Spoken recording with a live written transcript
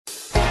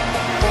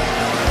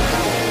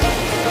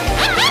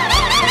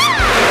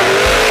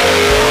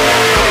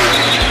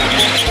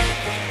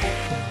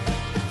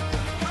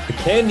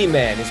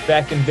Candyman is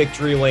back in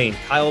victory lane.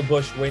 Kyle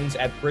Busch wins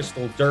at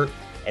Bristol Dirt,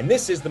 and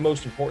this is the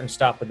most important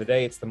stop of the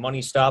day. It's the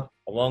money stop.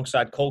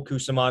 Alongside Cole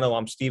Cusimano,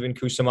 I'm Steven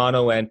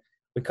Cusimano, and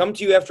we come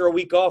to you after a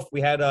week off. We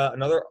had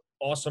another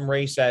awesome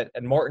race at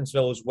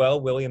Martinsville as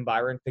well. William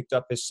Byron picked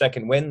up his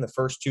second win, the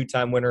first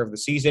two-time winner of the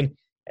season,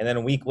 and then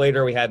a week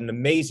later we had an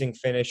amazing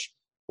finish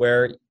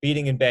where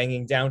beating and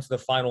banging down to the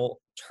final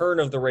turn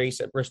of the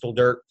race at Bristol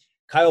Dirt,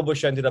 Kyle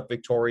Busch ended up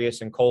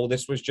victorious. And Cole,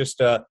 this was just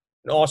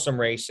an awesome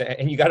race,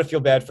 and you got to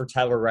feel bad for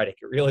Tyler Reddick.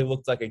 It really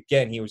looked like,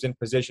 again, he was in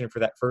position for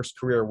that first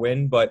career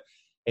win, but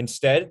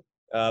instead,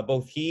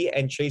 both he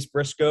and Chase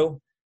Briscoe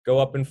go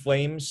up in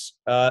flames,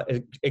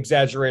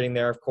 exaggerating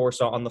there, of course,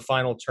 on the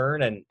final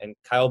turn, and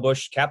Kyle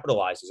Busch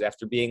capitalizes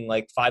after being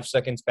like 5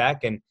 seconds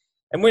back and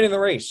winning the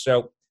race.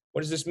 So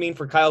what does this mean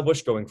for Kyle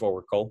Busch going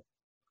forward, Cole?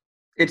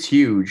 It's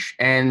huge,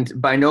 and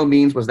by no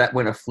means was that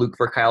win a fluke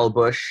for Kyle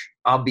Busch.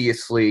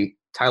 Obviously,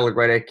 Tyler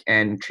Reddick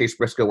and Chase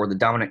Briscoe were the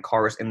dominant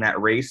cars in that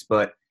race,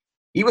 but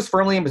he was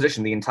firmly in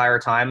position the entire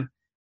time,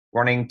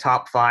 running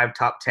top 5,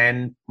 top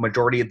 10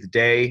 majority of the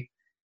day.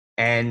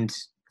 And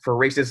for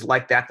races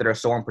like that are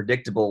so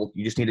unpredictable,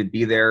 you just need to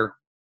be there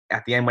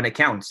at the end when it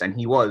counts, and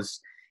he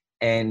was.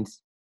 And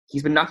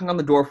he's been knocking on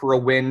the door for a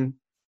win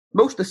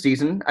most of the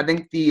season. I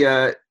think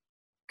the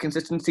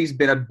consistency's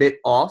been a bit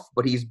off,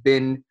 but he's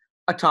been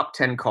a top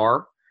 10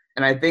 car.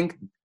 And I think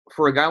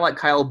for a guy like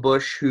Kyle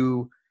Busch,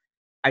 who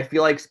I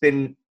feel like's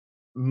been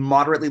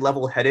moderately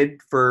level-headed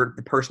for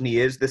the person he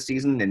is this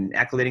season and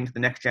acclimating to the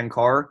next-gen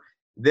car,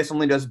 this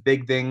only does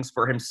big things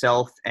for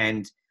himself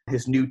and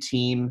his new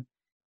team.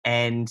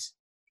 And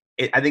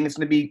I think it's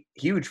going to be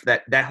huge for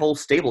that whole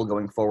stable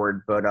going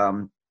forward. But,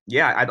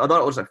 I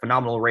thought it was a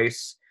phenomenal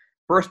race.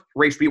 First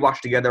race we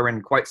watched together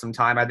in quite some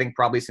time, I think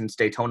probably since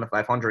Daytona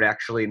 500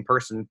 actually in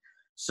person.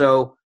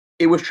 So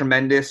it was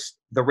tremendous.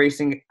 The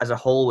racing as a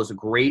whole was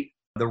great.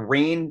 The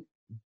rain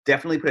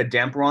definitely put a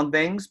damper on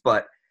things,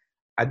 but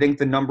I think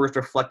the numbers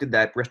reflected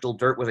that Bristol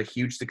Dirt was a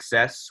huge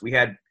success. We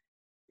had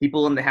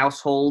people in the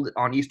household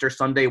on Easter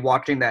Sunday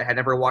watching that had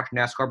never watched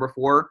NASCAR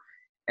before,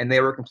 and they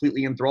were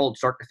completely enthralled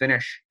start to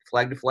finish,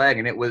 flag to flag,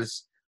 and it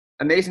was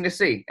amazing to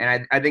see.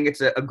 And I think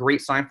it's a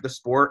great sign for the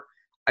sport.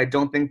 I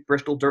don't think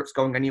Bristol Dirt's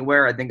going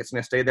anywhere. I think it's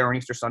going to stay there on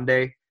Easter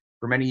Sunday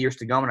for many years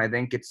to come, and I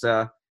think it's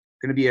going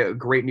to be a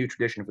great new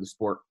tradition for the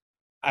sport.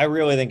 I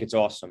really think it's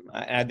awesome.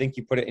 I think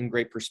you put it in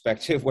great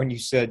perspective when you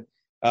said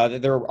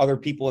that there were other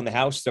people in the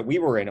house that we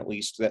were in, at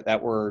least, that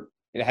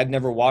had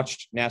never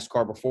watched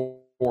NASCAR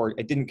before.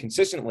 It didn't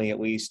consistently, at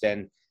least,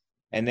 and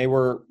they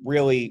were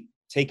really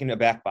taken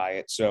aback by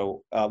it.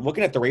 So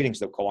looking at the ratings,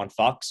 though, Cole, on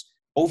Fox,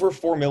 over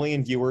 4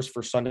 million viewers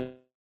for Sunday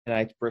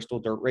night's Bristol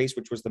Dirt Race,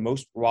 which was the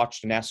most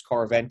watched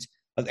NASCAR event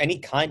of any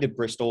kind at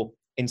Bristol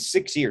in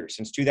 6 years,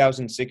 since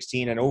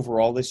 2016. And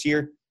overall this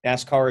year,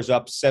 NASCAR is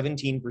up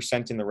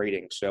 17% in the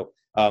ratings. So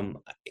I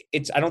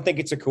don't think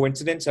it's a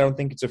coincidence. I don't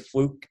think it's a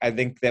fluke. I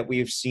think that we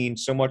have seen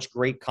so much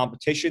great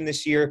competition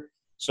this year,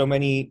 so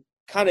many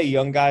kind of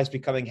young guys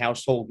becoming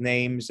household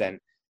names, and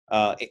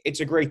it's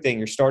a great thing.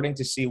 You're starting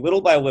to see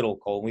little by little,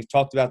 Cole, and we've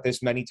talked about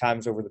this many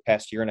times over the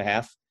past year and a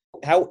half,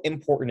 how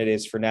important it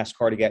is for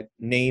NASCAR to get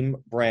name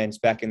brands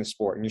back in the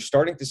sport. And you're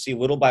starting to see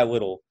little by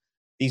little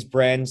these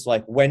brands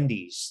like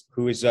Wendy's,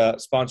 who is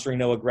sponsoring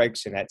Noah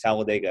Gragson at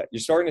Talladega.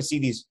 You're starting to see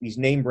these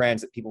name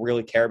brands that people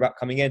really care about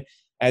coming in.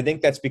 And I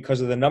think that's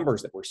because of the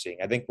numbers that we're seeing.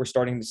 I think we're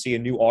starting to see a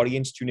new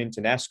audience tune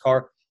into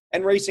NASCAR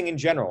and racing in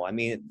general. I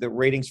mean, the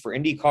ratings for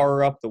IndyCar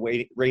are up.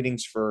 The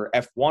ratings for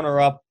F1 are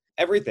up.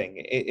 Everything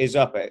is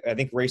up. I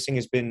think racing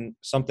has been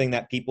something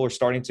that people are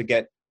starting to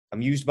get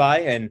amused by,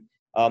 and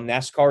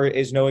NASCAR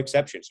is no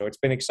exception. So it's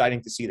been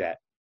exciting to see that.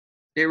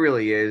 It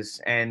really is.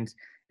 And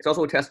it's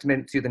also a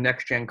testament to the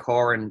next-gen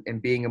car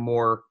and being a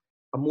more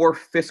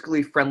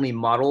fiscally friendly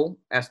model,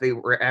 as they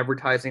were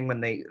advertising when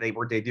they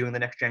were debuting the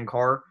next-gen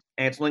car.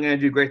 And it's only going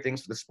to do great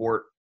things for the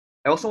sport.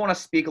 I also want to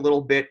speak a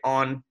little bit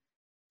on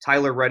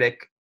Tyler Reddick,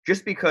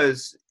 just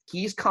because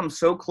he's come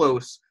so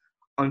close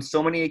on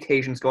so many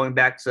occasions going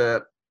back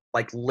to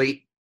like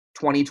late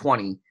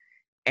 2020.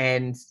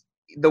 And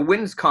the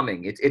win's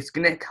coming. It's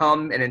going to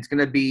come, and he's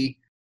going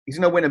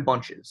to win in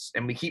bunches.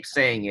 And we keep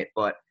saying it,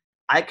 but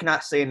I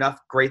cannot say enough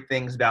great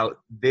things about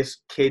this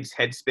kid's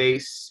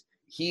headspace.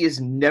 He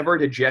is never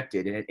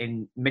dejected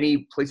in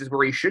many places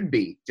where he should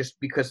be, just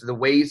because of the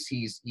ways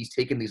he's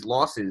taken these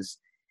losses.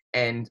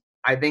 And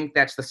I think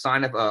that's the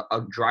sign of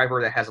a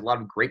driver that has a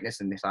lot of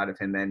greatness inside of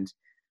him. And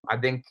I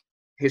think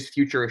his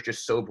future is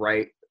just so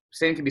bright.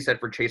 Same can be said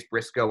for Chase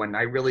Briscoe. And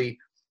I really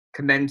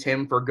commend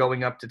him for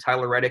going up to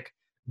Tyler Reddick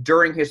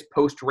during his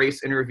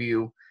post-race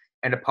interview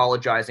and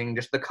apologizing.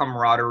 Just the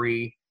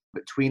camaraderie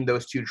between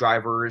those two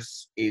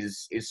drivers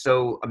is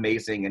so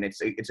amazing. And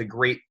it's a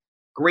great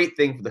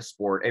thing for the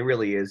sport. It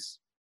really is.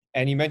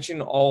 And you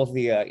mentioned all of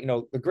the,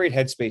 the great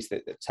headspace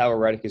that Tyler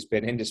Reddick has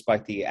been in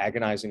despite the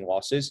agonizing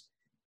losses.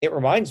 It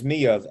reminds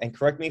me of, and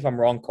correct me if I'm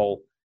wrong,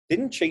 Cole,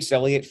 didn't Chase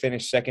Elliott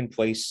finish second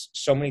place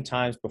so many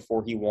times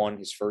before he won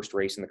his first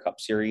race in the Cup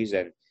Series?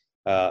 And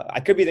I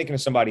could be thinking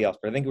of somebody else,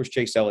 but I think it was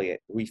Chase Elliott.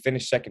 We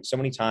finished second so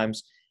many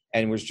times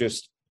and was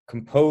just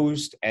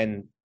composed,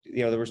 and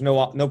there was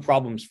no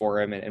problems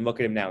for him. And look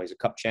at him now; he's a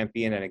Cup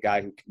champion and a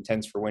guy who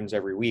contends for wins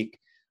every week.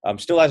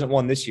 Still hasn't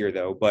won this year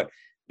though, but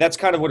that's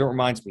kind of what it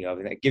reminds me of,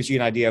 and it gives you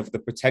an idea of the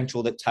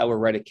potential that Tyler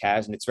Reddick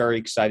has, and it's very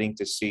exciting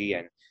to see.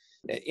 And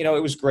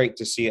it was great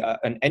to see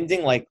an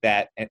ending like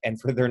that, and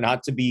for there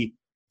not to be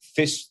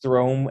fists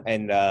thrown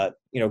and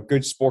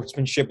good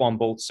sportsmanship on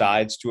both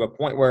sides to a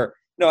point where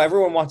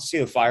everyone wants to see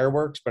the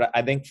fireworks. But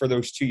I think for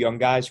those two young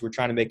guys who are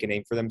trying to make a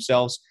name for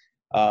themselves,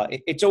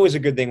 it's always a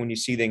good thing when you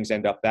see things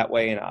end up that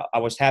way. And I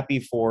was happy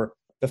for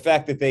the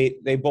fact that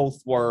they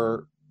both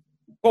were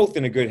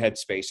in a good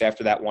headspace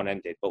after that one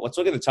ended. But let's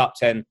look at the top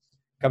 10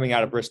 coming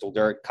out of Bristol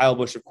Dirt. Kyle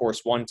Busch, of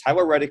course, won.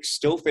 Tyler Reddick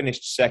still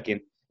finished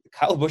second.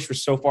 Kyle Busch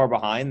was so far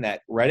behind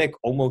that Reddick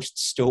almost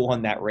still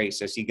won that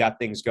race as he got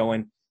things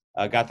going,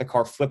 got the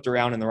car flipped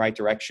around in the right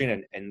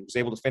direction, and was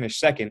able to finish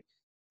second.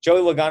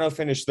 Joey Logano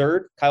finished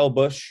third. Kyle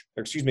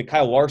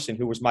Larson,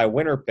 who was my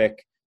winner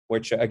pick,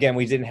 which, again,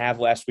 we didn't have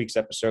last week's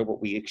episode,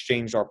 but we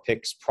exchanged our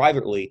picks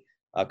privately.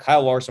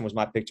 Kyle Larson was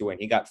my pick to win.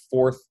 He got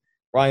fourth.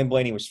 Ryan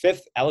Blaney was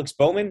fifth. Alex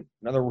Bowman,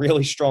 another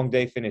really strong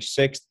day, finished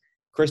sixth.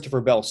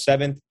 Christopher Bell,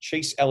 seventh.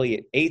 Chase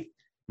Elliott, eighth.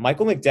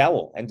 Michael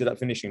McDowell ended up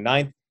finishing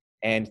ninth.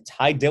 And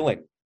Ty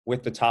Dillon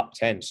with the top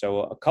 10.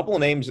 So a couple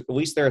of names, at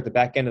least there at the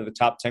back end of the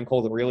top 10,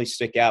 Cole, that really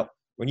stick out.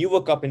 When you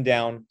look up and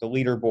down the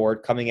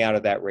leaderboard coming out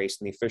of that race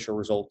and the official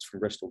results from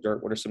Bristol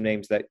Dirt, what are some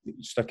names that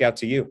stuck out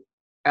to you?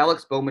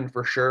 Alex Bowman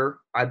for sure.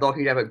 I thought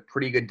he'd have a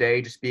pretty good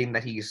day, just being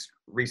that he's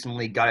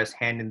recently got his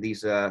hand in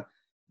these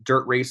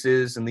dirt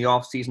races in the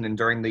offseason and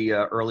during the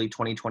early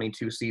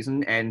 2022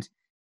 season. And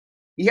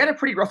he had a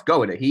pretty rough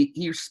go at it.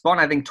 He spun,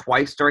 I think,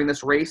 twice during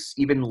this race,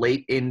 even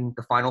late in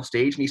the final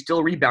stage, and he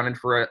still rebounded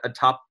for a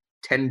top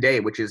 10 day,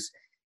 which is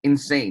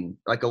insane.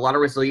 Like, a lot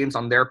of resilience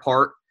on their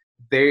part.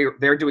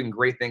 They're doing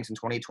great things in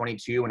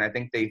 2022, and I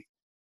think they've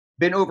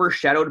been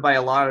overshadowed by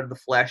a lot of the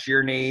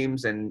flashier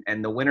names and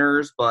the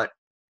winners. But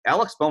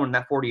Alex Bowman,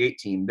 that 48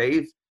 team,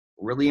 they've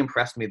really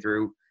impressed me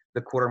through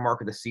the quarter mark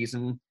of the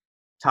season.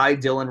 Ty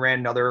Dillon ran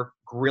another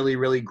really,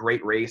 really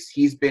great race.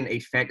 He's been a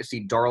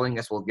fantasy darling,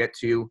 as we'll get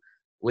to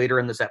later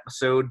in this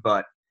episode,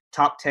 but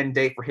top 10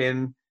 day for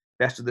him,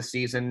 best of the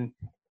season.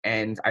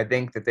 And I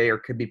think that they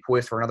could be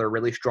poised for another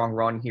really strong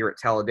run here at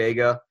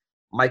Talladega.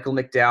 Michael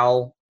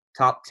McDowell,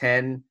 top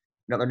 10,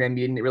 another name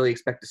you didn't really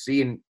expect to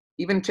see. And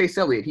even Chase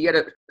Elliott, he had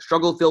a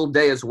struggle-filled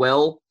day as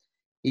well.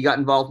 He got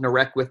involved in a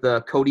wreck with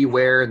Cody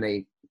Ware,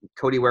 and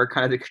Cody Ware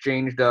kind of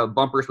exchanged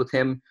bumpers with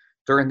him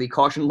during the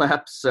caution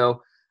laps.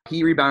 So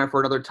he rebounded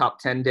for another top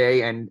 10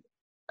 day. And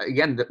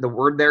again, the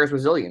word there is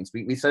resilience.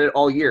 We said it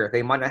all year.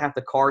 They might not have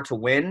the car to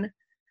win,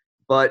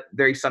 but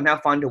they somehow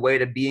find a way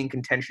to be in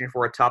contention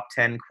for a top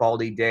 10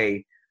 quality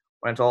day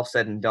when it's all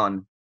said and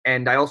done.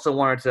 And I also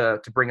wanted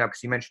to bring up,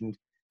 because you mentioned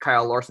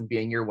Kyle Larson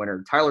being your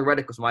winner. Tyler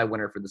Reddick was my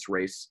winner for this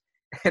race,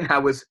 and I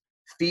was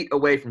feet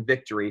away from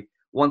victory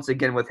once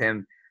again with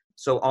him.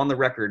 So on the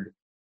record,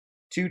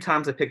 2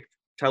 times I picked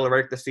Tyler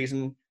Reddick this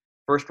season.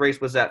 First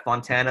race was at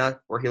Fontana,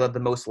 where he led the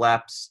most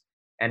laps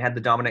and had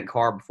the dominant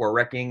car before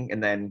wrecking,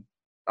 and then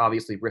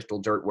obviously Bristol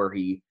Dirt, where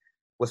he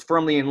was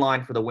firmly in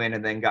line for the win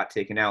and then got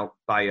taken out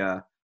by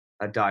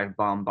a dive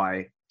bomb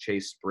by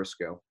Chase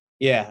Briscoe.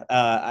 Yeah,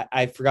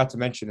 I forgot to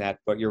mention that,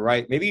 but you're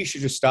right. Maybe you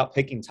should just stop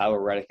picking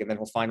Tyler Reddick, and then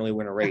he'll finally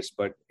win a race.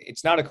 But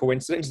it's not a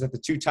coincidence that the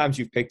 2 times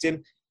you've picked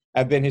him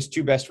have been his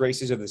 2 best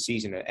races of the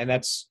season. And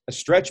that's a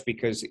stretch,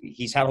 because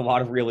he's had a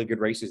lot of really good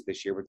races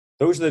this year. But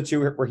those are the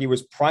 2 where he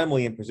was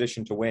primarily in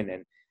position to win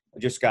and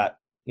just got,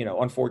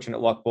 unfortunate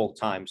luck both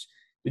times.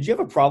 Did you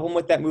have a problem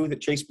with that move that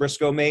Chase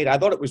Briscoe made? I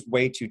thought it was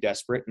way too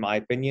desperate, in my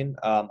opinion.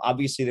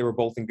 Obviously, they were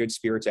both in good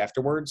spirits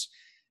afterwards.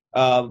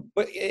 But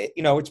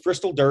it's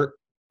Bristol Dirt.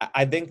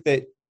 I think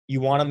that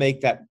you want to make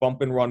that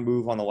bump and run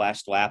move on the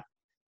last lap.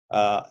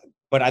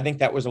 But I think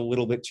that was a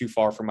little bit too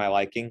far for my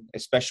liking,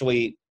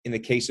 especially in the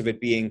case of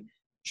it being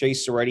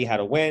Chase already had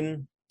a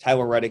win.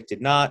 Tyler Reddick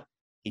did not.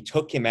 He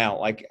took him out.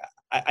 Like,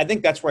 I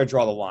think that's where I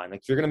draw the line. Like,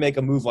 if you're going to make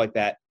a move like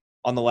that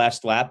on the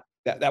last lap,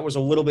 that was a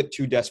little bit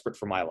too desperate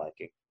for my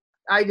liking.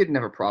 I didn't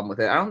have a problem with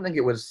it. I don't think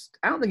it was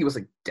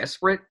like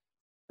desperate,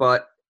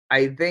 but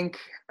I think,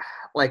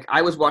 like,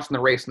 I was watching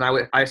the race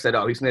and I said,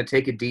 oh, he's going to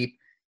take it deep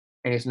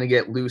and he's going to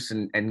get loose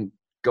and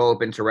go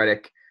up into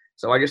Reddick.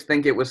 So I just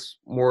think it was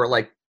more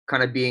like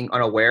kind of being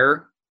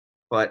unaware.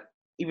 But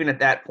even at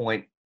that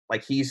point,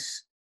 like,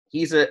 he's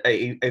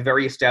a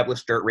very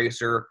established dirt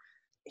racer.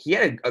 He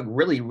had a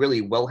really,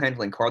 really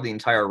well-handling car the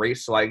entire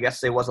race. So I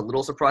guess it was a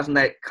little surprising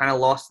that it kind of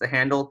lost the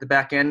handle at the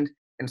back end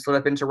and slid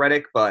up into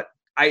Reddick, but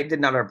I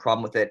did not have a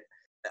problem with it.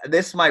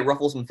 This might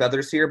ruffle some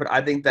feathers here, but I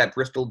think that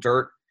Bristol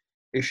Dirt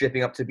is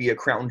shaping up to be a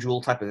crown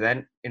jewel type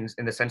event in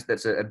the sense that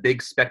it's a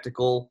big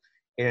spectacle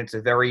and it's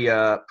a very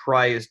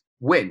prized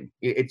win.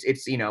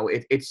 It's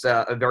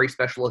a very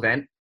special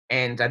event,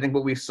 and I think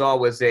what we saw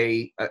was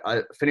a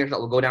finish that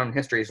will go down in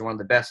history as one of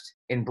the best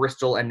in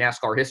Bristol and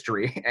NASCAR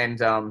history.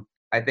 And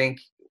I think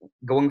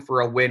going for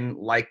a win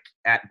like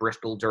at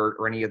Bristol Dirt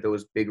or any of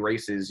those big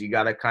races, you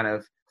got to kind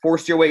of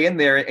force your way in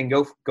there and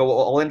go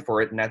all in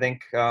for it. And I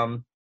think,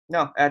 no,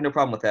 I had no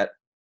problem with that.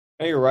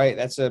 No, you're right.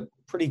 That's a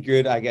pretty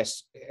good, I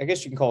guess you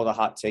can call it a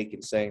hot take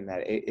in saying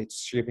that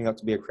it's shaping up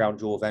to be a crown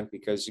jewel event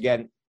because,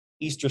 again,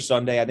 Easter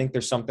Sunday, I think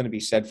there's something to be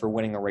said for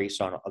winning a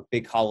race on a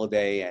big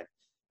holiday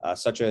and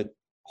such a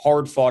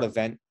hard-fought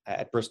event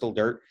at Bristol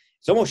Dirt.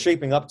 It's almost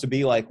shaping up to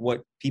be like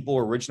what people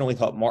originally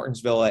thought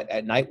Martinsville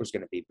at night was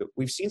going to be. But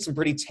we've seen some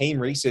pretty tame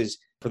races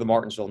for the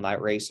Martinsville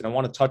night race, and I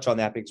want to touch on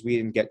that because we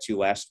didn't get to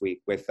last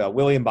week with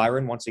William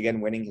Byron once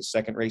again winning his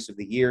second race of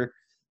the year.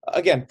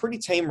 Again, pretty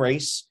tame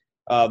race.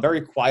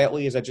 Very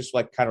quietly, as I just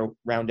kind of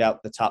round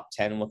out the top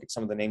 10 and look at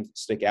some of the names that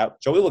stick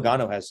out. Joey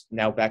Logano has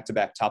now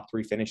back-to-back top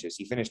 3 finishes.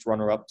 He finished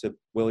runner-up to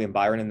William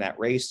Byron in that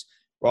race.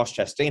 Ross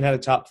Chastain had a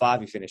top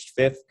 5. He finished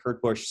 5th.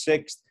 Kurt Busch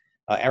 6th.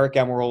 Eric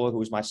Almirola, who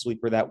was my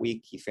sleeper that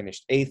week, he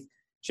finished 8th.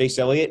 Chase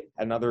Elliott,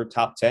 another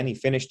top 10. He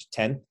finished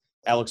 10th.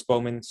 Alex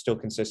Bowman, still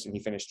consistent.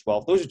 He finished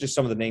 12th. Those are just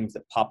some of the names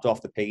that popped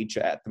off the page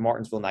at the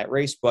Martinsville night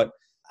race, but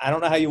I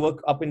don't know how you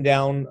look up and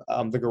down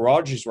the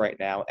garages right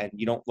now, and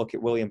you don't look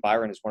at William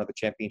Byron as one of the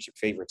championship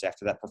favorites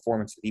after that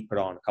performance that he put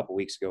on a couple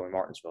weeks ago in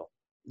Martinsville.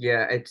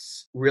 Yeah,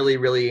 it's really,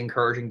 really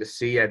encouraging to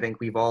see. I think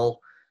we've all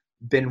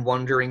been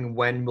wondering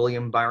when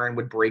William Byron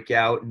would break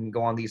out and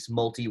go on these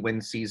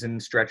multi-win season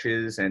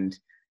stretches, and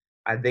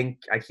I think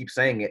I keep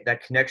saying it,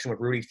 that connection with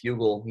Rudy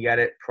Fugle, he had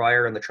it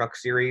prior in the Truck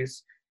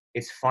Series.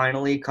 It's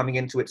finally coming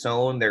into its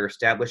own. They're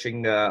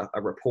establishing a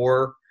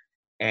rapport,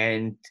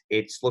 and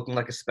it's looking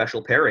like a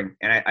special pairing.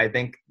 And I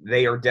think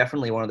they are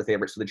definitely one of the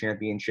favorites for the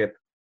championship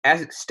as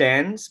it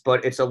stands,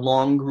 but it's a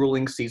long,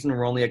 grueling season.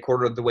 We're only a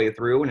quarter of the way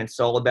through, and it's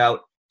all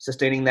about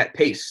sustaining that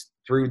pace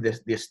through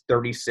this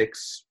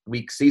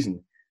 36-week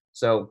season.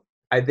 So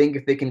I think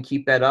if they can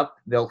keep that up,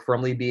 they'll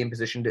firmly be in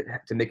position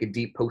to make a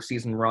deep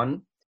postseason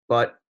run.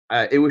 But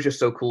it was just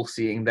so cool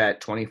seeing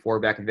that 24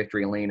 back in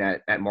victory lane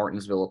at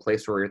Martinsville, a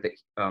place where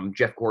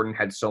Jeff Gordon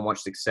had so much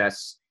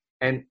success.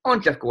 And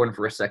on Jeff Gordon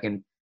for a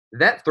second,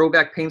 that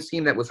throwback paint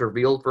scheme that was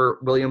revealed for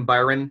William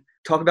Byron,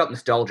 talk about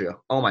nostalgia.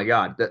 Oh, my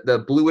God.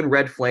 The blue and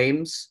red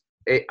flames,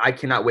 I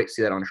cannot wait to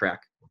see that on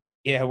track.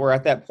 Yeah, we're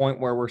at that point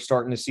where we're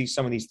starting to see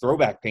some of these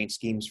throwback paint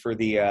schemes for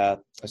the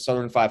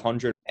Southern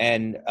 500,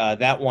 and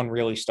that one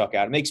really stuck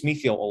out. It makes me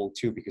feel old,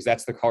 too, because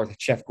that's the car that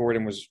Jeff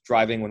Gordon was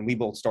driving when we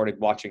both started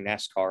watching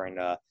NASCAR,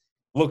 and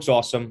looks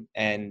awesome,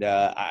 and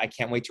I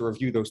can't wait to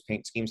review those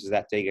paint schemes as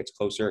that day gets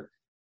closer.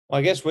 Well,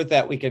 I guess with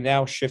that, we can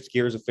now shift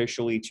gears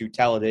officially to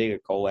Talladega,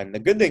 Cole. And the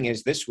good thing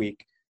is this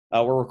week,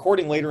 we're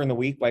recording later in the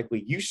week like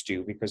we used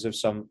to because of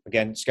some,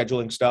 again,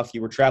 scheduling stuff.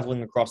 You were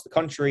traveling across the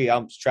country.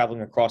 I'm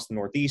traveling across the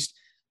Northeast.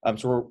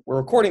 So we're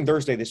recording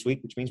Thursday this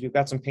week, which means we've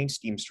got some paint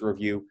schemes to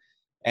review.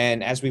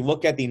 And as we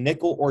look at the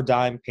nickel or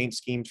dime paint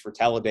schemes for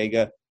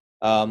Talladega,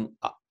 I'll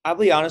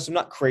be honest, I'm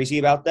not crazy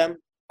about them.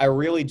 I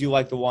really do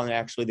like the one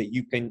actually that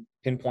you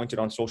pinpointed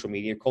on social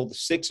media called the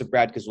 6 of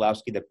Brad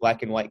Keselowski, the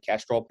black and white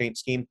Castrol paint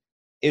scheme.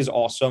 Is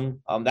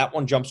awesome. That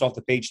one jumps off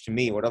the page to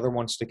me. What other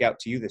ones stick out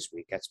to you this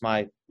week? That's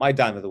my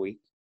dime of the week.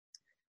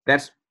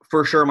 That's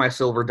for sure my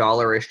silver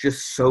dollar. It's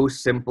just so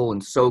simple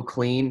and so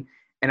clean.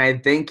 And I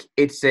think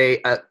it's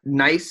a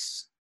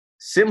nice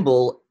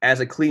symbol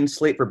as a clean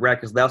slate for Brad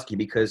Keselowski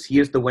because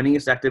he is the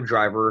winningest active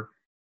driver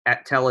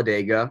at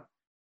Talladega.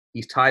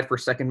 He's tied for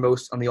second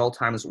most on the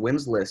all-time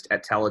wins list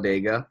at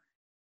Talladega.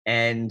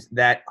 And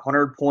that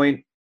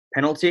 100-point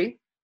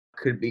penalty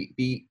could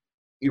be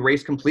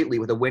erased completely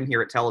with a win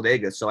here at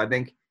Talladega. So I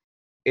think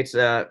it's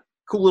a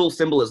cool little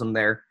symbolism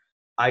there.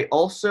 I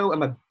also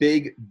am a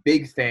big,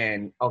 big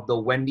fan of the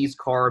Wendy's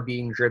car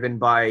being driven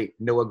by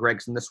Noah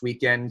Gragson this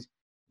weekend.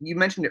 You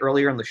mentioned it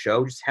earlier on the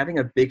show, just having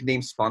a big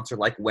name sponsor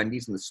like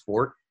Wendy's in the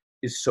sport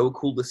is so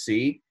cool to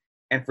see.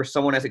 And for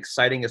someone as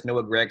exciting as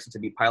Noah Gragson to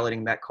be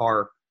piloting that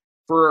car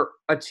for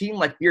a team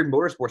like Beard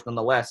Motorsports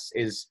nonetheless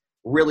is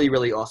really,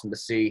 really awesome to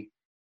see.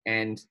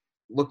 And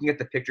looking at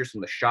the pictures from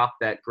the shop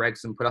that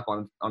Gregson put up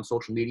on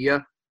social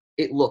media,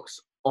 it looks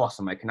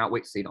awesome. I cannot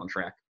wait to see it on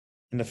track.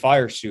 And the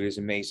fire suit is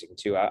amazing,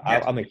 too.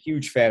 I'm a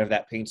huge fan of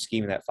that paint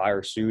scheme and that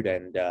fire suit.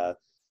 And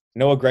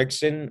Noah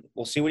Gragson,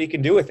 we'll see what he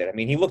can do with it. I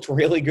mean, he looked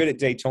really good at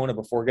Daytona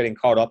before getting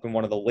caught up in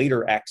one of the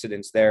later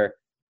accidents there.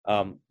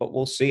 But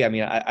we'll see. I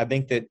mean, I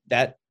think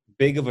that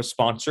big of a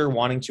sponsor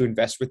wanting to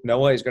invest with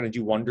Noah is going to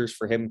do wonders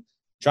for him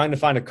trying to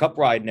find a cup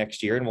ride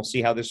next year. And we'll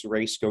see how this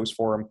race goes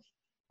for him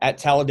at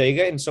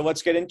Talladega. And so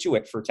let's get into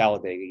it for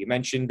Talladega. You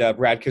mentioned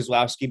Brad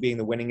Keselowski being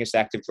the winningest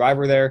active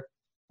driver there.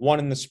 Won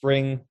in the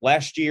spring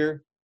last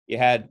year. You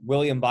had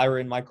William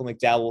Byron, Michael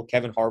McDowell,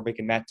 Kevin Harvick,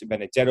 and Matt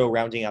DiBenedetto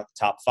rounding out the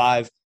top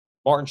 5.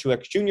 Martin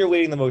Truex Jr.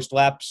 leading the most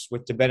laps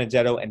with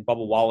DiBenedetto and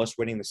Bubba Wallace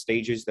winning the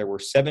stages. There were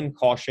 7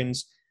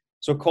 cautions.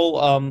 So, Cole,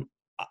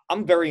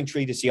 I'm very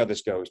intrigued to see how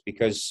this goes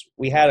because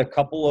we had a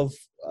couple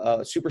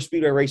of super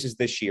speedway races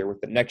this year with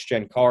the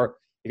next-gen car.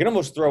 You can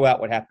almost throw out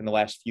what happened the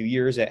last few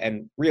years.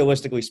 And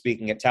realistically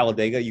speaking, at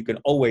Talladega, you can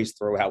always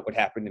throw out what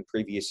happened in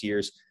previous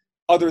years.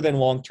 Other than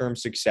long-term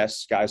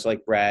success, guys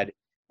like Brad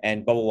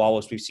and Bubba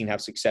Wallace, we've seen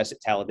have success at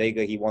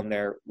Talladega. He won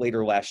there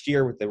later last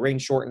year with the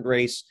rain-shortened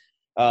race.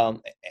 And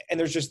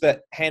there's just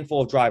that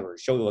handful of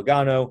drivers, Joey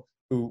Logano,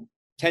 who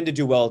tend to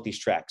do well at these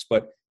tracks.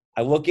 But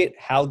I look at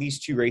how these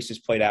two races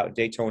played out,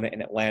 Daytona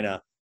and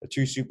Atlanta, the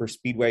two super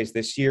speedways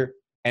this year,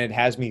 and it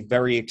has me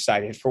very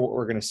excited for what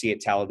we're going to see at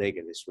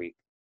Talladega this week.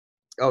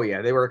 Oh,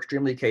 yeah, they were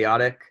extremely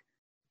chaotic,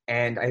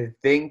 and I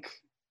think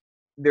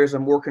there's a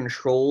more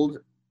controlled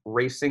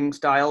racing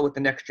style with the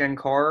next-gen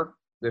car.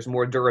 There's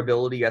more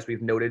durability, as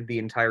we've noted the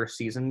entire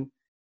season.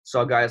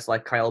 Saw guys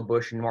like Kyle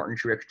Busch and Martin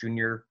Truex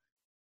Jr.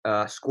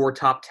 Score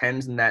top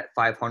 10s in that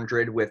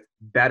 500 with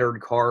battered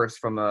cars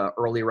from an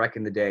early wreck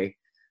in the day.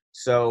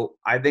 So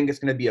I think it's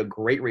going to be a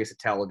great race at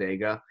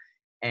Talladega.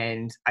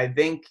 And I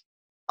think,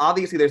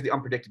 obviously, there's the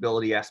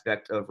unpredictability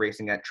aspect of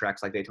racing at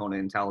tracks like Daytona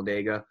and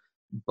Talladega.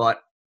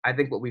 But I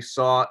think what we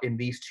saw in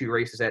these two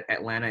races at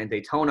Atlanta and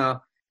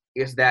Daytona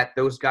is that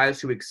those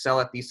guys who excel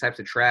at these types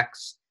of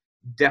tracks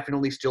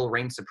definitely still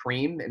reign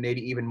supreme, and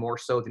maybe even more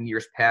so than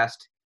years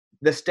past.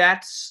 The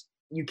stats,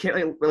 you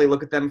can't really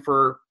look at them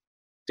for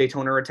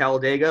Daytona or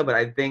Talladega, but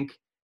I think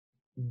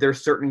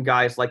there's certain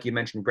guys, like you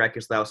mentioned, Brad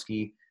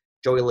Keselowski,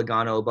 Joey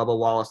Logano, Bubba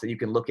Wallace, that you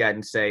can look at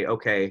and say,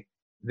 okay,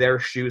 they're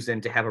shoes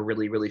in to have a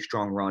really, really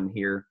strong run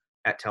here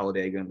at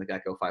Talladega and the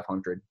Geico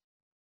 500.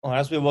 Well,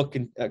 as we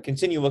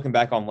continue looking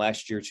back on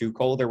last year too,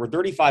 Cole, there were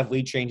 35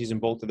 lead changes in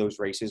both of those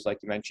races, like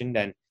you mentioned,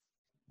 and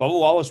Bubba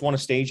Wallace won a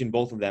stage in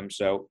both of them,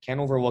 so can't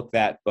overlook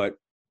that. But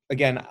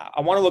again,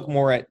 I want to look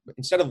more at,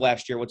 instead of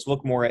last year, let's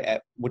look more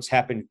at what's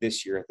happened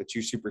this year at the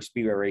two super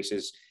speedway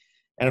races.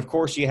 And of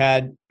course, you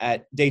had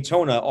at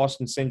Daytona,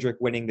 Austin Cindric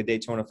winning the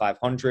Daytona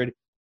 500,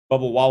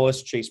 Bubba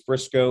Wallace, Chase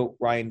Briscoe,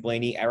 Ryan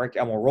Blaney, Eric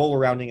Almirola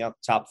rounding out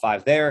the top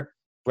five there.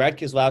 Brad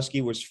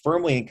Keselowski was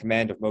firmly in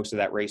command of most of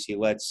that race. He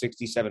led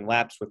 67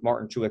 laps with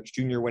Martin Truex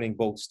Jr. winning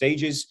both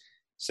stages,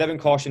 7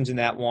 cautions in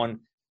that one.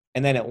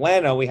 And then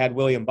Atlanta, we had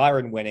William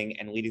Byron winning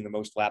and leading the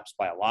most laps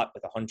by a lot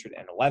with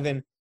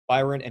 111.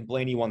 Byron and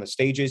Blaney won the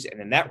stages. And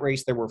in that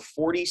race, there were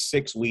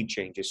 46 lead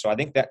changes. So I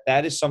think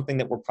that is something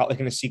that we're probably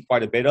going to see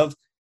quite a bit of.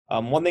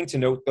 One thing to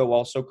note, though,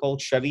 also, Cole,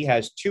 Chevy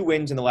has 2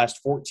 wins in the last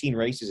 14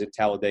 races at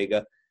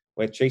Talladega,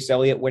 with Chase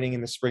Elliott winning in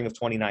the spring of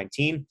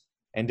 2019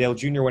 and Dale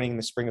Jr. winning in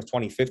the spring of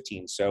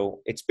 2015. So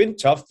it's been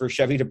tough for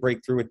Chevy to break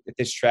through at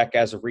this track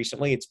as of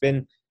recently. It's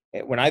been,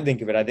 when I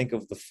think of it, I think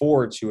of the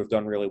Fords who have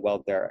done really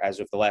well there as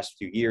of the last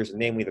few years, and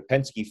namely the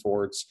Penske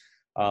Fords.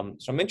 So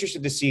I'm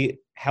interested to see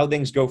how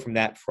things go from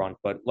that front.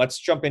 But let's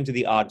jump into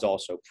the odds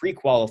also.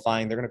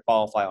 Pre-qualifying, they're going to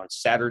qualify on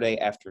Saturday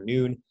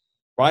afternoon.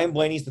 Ryan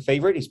Blaney's the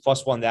favorite. He's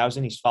plus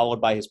 1,000. He's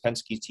followed by his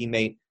Penske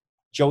teammate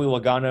Joey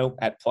Logano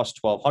at plus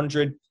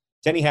 1,200.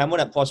 Denny Hamlin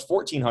at plus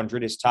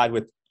 1,400 is tied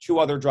with 2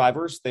 other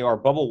drivers. They are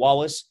Bubba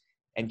Wallace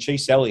and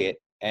Chase Elliott.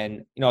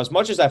 And, as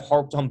much as I've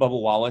harped on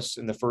Bubba Wallace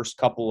in the first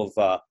couple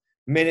of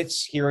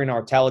minutes here in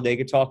our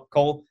Talladega talk,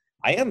 Cole,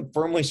 I am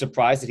firmly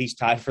surprised that he's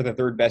tied for the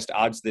 3rd best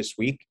odds this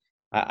week.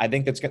 I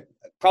think that's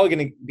probably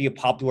going to be a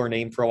popular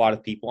name for a lot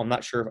of people. I'm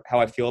not sure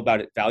how I feel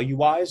about it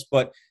value-wise,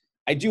 but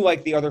I do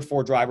like the other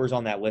 4 drivers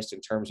on that list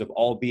in terms of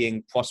all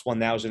being plus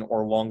 1,000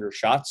 or longer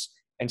shots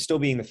and still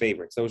being the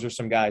favorites. Those are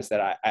some guys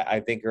that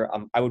I think are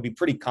I would be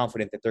pretty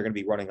confident that they're going to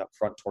be running up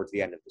front towards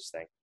the end of this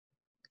thing.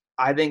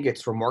 I think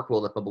it's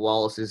remarkable that Bubba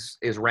Wallace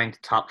is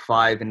ranked top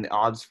 5 in the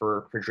odds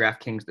for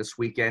DraftKings this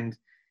weekend.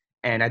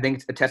 And I think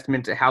it's a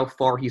testament to how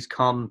far he's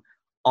come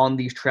on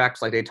these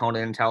tracks like Daytona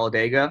and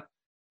Talladega.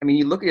 I mean,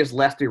 you look at his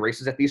last 3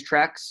 races at these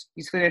tracks,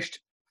 he's finished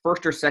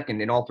 1st or 2nd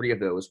in all 3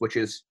 of those, which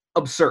is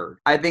absurd.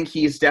 I think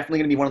he's definitely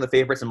going to be one of the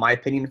favorites, in my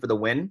opinion, for the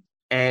win.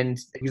 And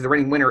he's the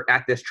reigning winner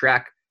at this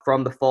track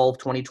from the fall of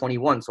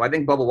 2021. So I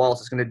think Bubba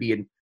Wallace is going to be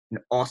an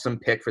awesome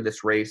pick for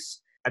this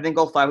race. I think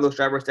all 5 of those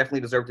drivers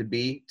definitely deserve to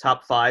be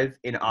top 5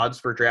 in odds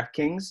for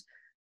DraftKings.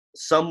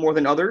 Some more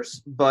than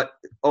others, but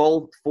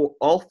all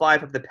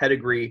 5 have the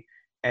pedigree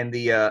and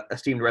the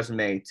esteemed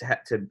resume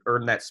to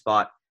earn that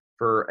spot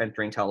for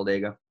entering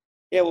Talladega.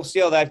 Yeah, we'll see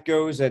how that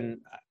goes. And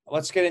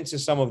let's get into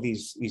some of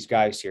these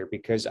guys here,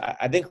 because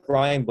I think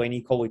Ryan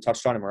Blaney, Cole, we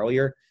touched on him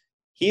earlier.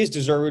 He is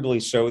deservedly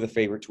so the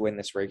favorite to win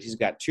this race. He's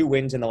got 2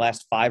 wins in the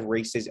last 5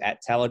 races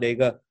at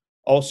Talladega.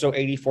 Also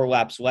 84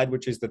 laps led,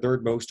 which is the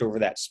 3rd most over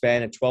that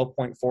span. A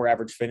 12.4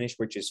 average finish,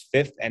 which is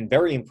 5th and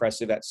very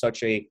impressive at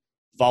such a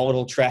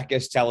volatile track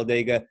as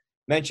Talladega.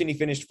 Mentioned he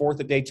finished 4th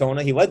at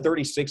Daytona. He led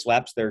 36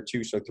 laps there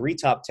too. So 3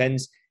 top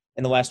 10s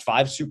in the last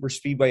 5 super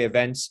speedway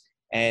events.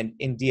 And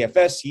in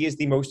DFS, he is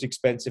the most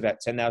expensive at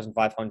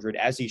 $10,500,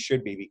 as he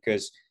should be,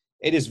 because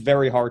it is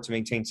very hard to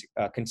maintain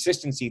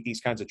consistency at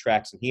these kinds of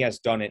tracks. And he has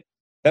done it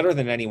better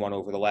than anyone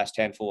over the last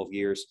handful of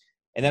years.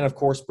 And then, of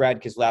course,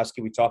 Brad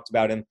Keselowski, we talked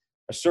about him,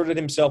 asserted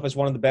himself as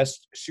one of the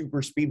best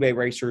super speedway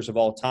racers of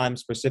all time,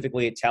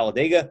 specifically at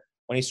Talladega,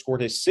 when he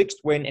scored his 6th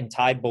win and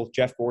tied both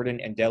Jeff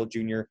Gordon and Dale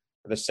Jr.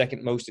 for the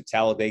 2nd most at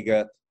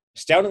Talladega.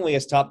 Astoundingly,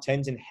 has top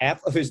 10s in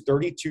half of his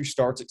 32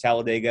 starts at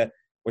Talladega,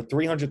 with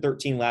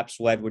 313 laps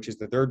led, which is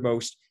the 3rd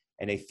most,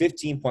 and a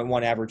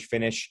 15.1 average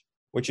finish,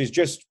 which is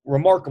just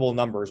remarkable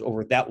numbers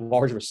over that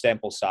large of a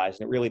sample size.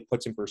 And it really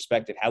puts in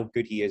perspective how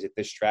good he is at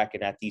this track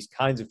and at these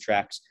kinds of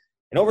tracks.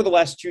 And over the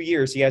last 2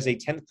 years, he has a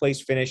 10th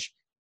place finish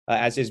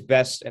as his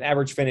best, an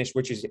average finish,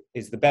 which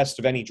is the best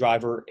of any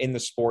driver in the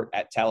sport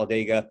at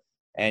Talladega.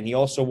 And he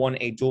also won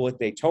a duel at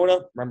Daytona.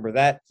 Remember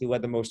that? He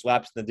led the most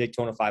laps in the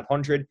Daytona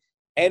 500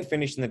 and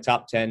finished in the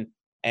top 10.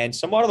 And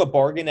somewhat of a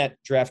bargain at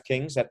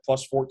DraftKings at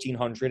plus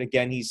 1,400.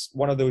 Again, he's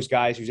one of those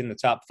guys who's in the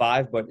top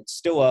 5, but it's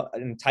still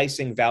an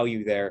enticing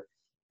value there.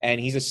 And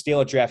he's a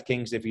steal at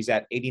DraftKings if he's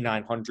at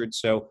 8,900.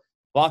 So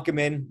lock him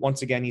in.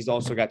 Once again, he's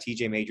also got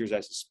TJ Majors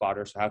as his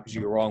spotter. So how could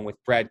you go wrong with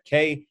Brad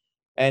K?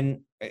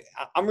 And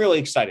I'm really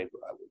excited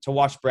to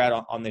watch Brad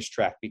on this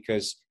track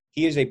because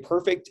he is a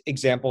perfect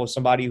example of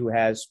somebody who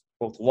has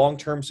both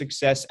long-term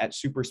success at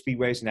super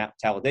speedways and at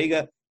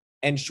Talladega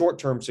and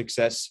short-term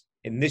success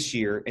in this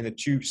year in the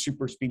 2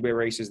 super speedway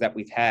races that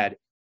we've had.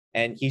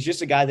 And he's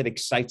just a guy that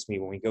excites me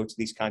when we go to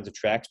these kinds of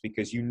tracks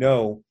because you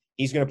know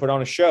he's going to put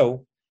on a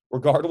show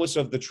regardless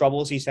of the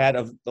troubles he's had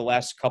of the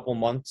last couple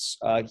months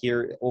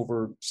here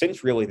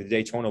since really the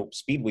Daytona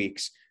Speed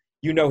Weeks.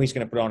 You know he's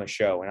going to put on a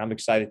show, and I'm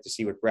excited to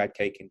see what Brad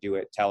K can do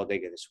at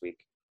Talladega this week.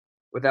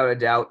 Without a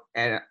doubt,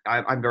 and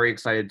I'm very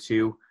excited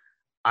too.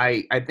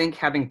 I think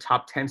having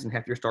top 10s and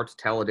heftier starts at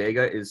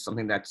Talladega is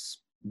something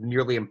that's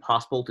nearly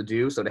impossible to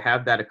do, so to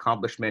have that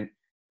accomplishment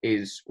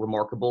is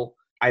remarkable.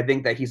 I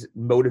think that he's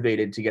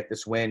motivated to get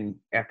this win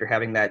after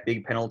having that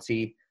big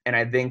penalty, and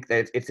I think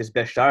that it's his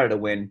best shot at a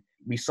win.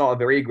 We saw a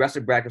very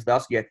aggressive Brad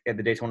Keselowski at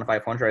the Daytona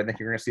 500. I think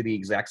you're going to see the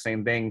exact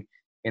same thing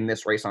in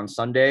this race on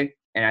Sunday,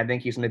 and I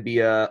think he's going to be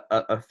a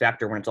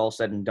factor when it's all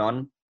said and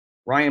done.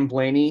 Ryan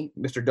Blaney,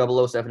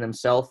 Mr. 007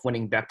 himself,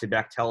 winning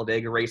back-to-back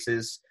Talladega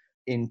races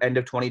in end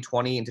of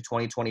 2020 into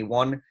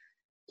 2021.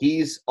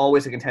 He's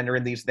always a contender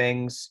in these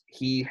things.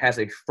 He has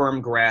a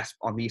firm grasp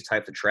on these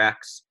types of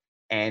tracks,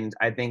 and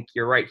I think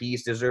you're right.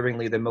 He's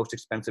deservingly the most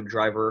expensive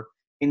driver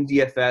in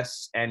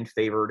DFS and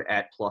favored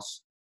at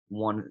plus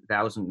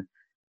 1,000.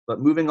 But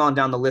moving on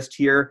down the list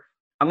here,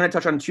 I'm going to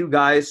touch on 2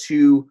 guys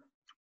who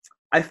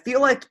I feel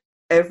like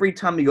every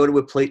time we go to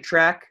a plate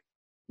track,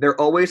 they're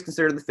always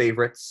considered the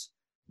favorites,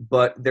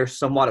 but they're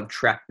somewhat of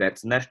trap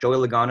bets, and that's Joey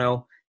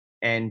Logano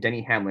and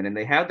Denny Hamlin. And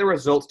they have the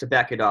results to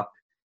back it up.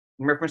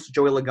 In reference to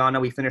Joey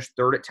Logano, he finished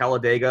 3rd at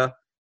Talladega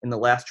in the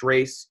last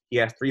race. He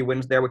has 3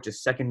 wins there, which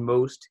is second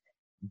most,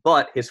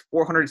 but his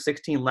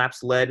 416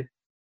 laps led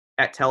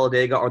at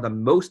Talladega are the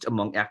most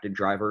among active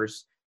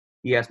drivers.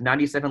 He has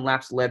 97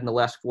 laps led in the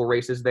last 4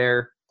 races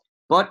there,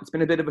 but it's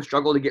been a bit of a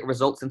struggle to get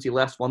results since he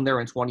last won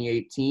there in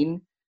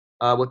 2018,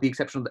 with the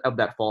exception of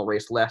that fall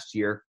race last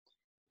year.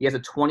 He has a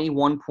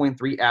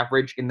 21.3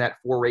 average in that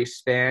 4-race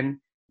span,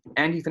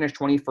 and he finished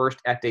 21st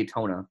at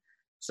Daytona.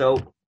 So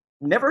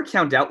never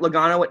count out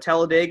Logano at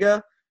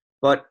Talladega,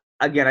 but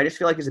again, I just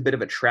feel like he's a bit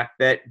of a trap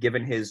bet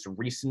given his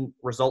recent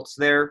results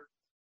there.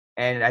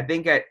 And I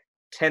think at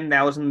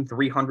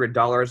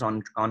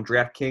 $10,300 on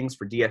DraftKings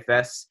for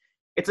DFS,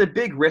 it's a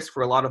big risk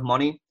for a lot of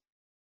money.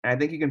 And I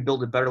think you can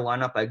build a better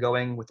lineup by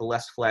going with the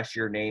less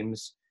flashier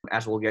names,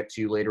 as we'll get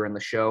to later in the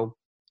show.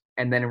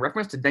 And then in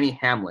reference to Denny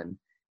Hamlin,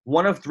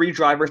 one of 3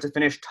 drivers to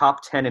finish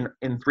top 10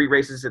 in 3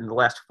 races in the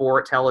last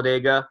 4 at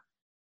Talladega.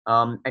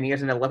 And he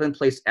has an 11th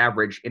place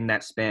average in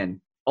that span.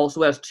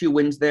 Also has 2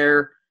 wins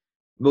there,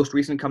 most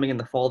recent coming in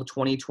the fall of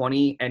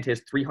 2020, and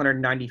his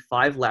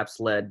 395 laps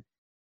led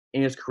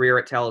in his career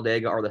at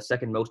Talladega are the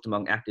second most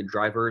among active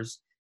drivers.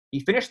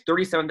 He finished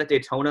 37th at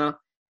Daytona,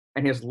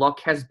 and his luck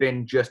has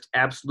been just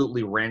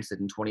absolutely rancid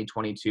in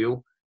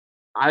 2022.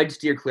 I'd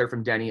steer clear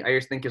from Denny. I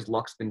just think his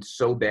luck's been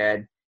so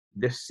bad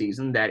this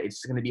season that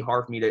it's going to be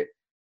hard for me to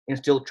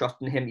instill trust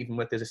in him, even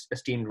with his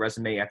esteemed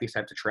resume at these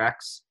types of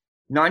tracks.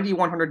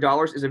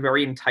 $9,100 is a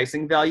very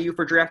enticing value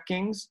for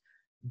DraftKings,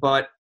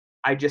 but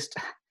I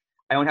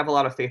don't have a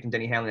lot of faith in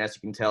Denny Hamlin, as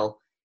you can tell.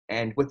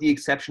 And with the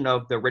exception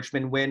of the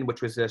Richmond win,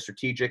 which was a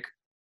strategic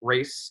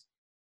race,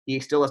 he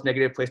still has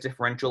negative place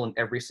differential in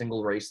every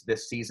single race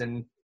this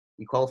season.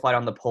 He qualified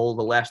on the pole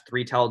the last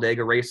 3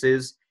 Talladega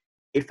races.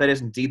 If that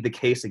is indeed the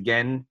case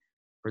again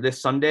for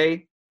this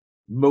Sunday,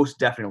 most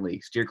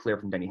definitely steer clear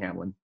from Denny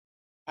Hamlin.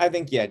 I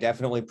think, yeah,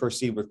 definitely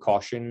proceed with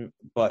caution.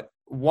 But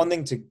one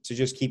thing to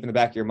just keep in the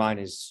back of your mind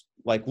is,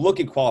 like, look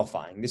at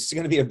qualifying. This is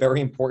going to be a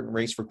very important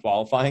race for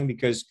qualifying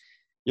because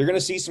you're going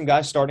to see some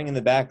guys starting in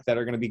the back that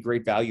are going to be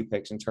great value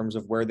picks in terms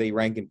of where they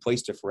rank in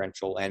place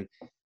differential. And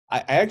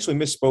I actually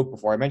misspoke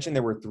before. I mentioned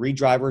there were 3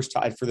 drivers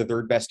tied for the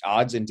 3rd best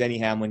odds in Denny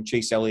Hamlin,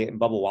 Chase Elliott, and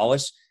Bubba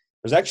Wallace.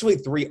 There's actually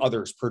 3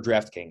 others per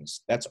DraftKings.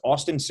 That's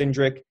Austin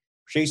Cindric,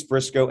 Chase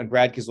Briscoe, and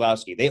Brad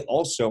Keselowski. They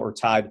also are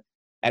tied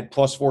at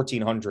plus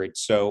 1,400.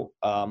 So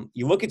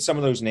you look at some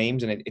of those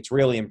names, and it's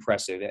really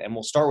impressive. And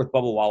we'll start with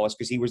Bubba Wallace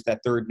because he was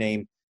that 3rd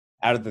name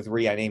out of the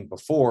 3 I named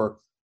before.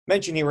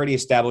 Mentioned he already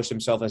established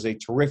himself as a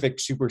terrific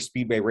super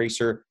speedway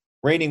racer,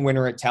 reigning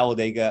winner at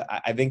Talladega.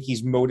 I think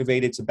he's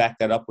motivated to back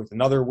that up with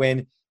another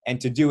win and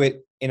to do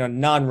it in a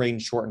non-rain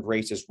shortened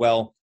race as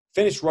well.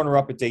 Finished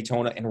runner-up at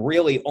Daytona and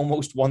really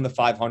almost won the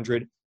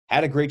 500.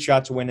 Had a great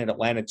shot to win at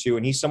Atlanta too.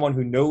 And he's someone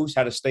who knows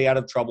how to stay out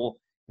of trouble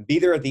and be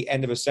there at the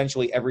end of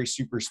essentially every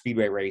super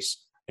speedway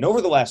race. And over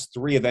the last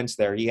 3 events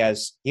there, he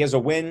has a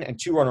win and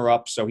 2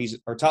 runner-ups. So he's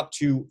our top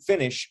 2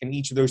 finish in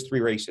each of those 3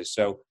 races.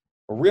 So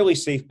a really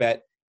safe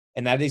bet.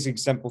 And that is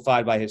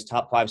exemplified by his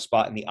top 5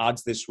 spot in the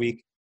odds this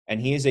week. and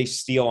he is a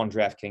steal on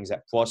DraftKings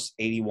at plus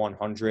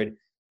 8,100.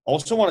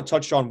 Also want to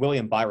touch on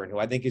William Byron, who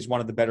I think is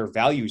one of the better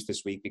values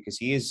this week because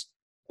he is,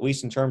 at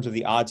least in terms of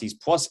the odds, he's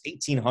plus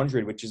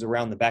 1,800, which is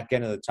around the back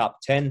end of the top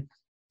 10.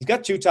 He's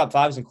got 2 top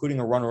 5s, including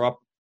a runner-up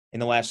in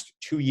the last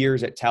 2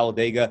 years at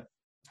Talladega.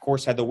 Of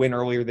course, had the win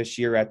earlier this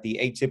year at the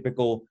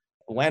atypical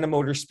Atlanta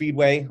Motor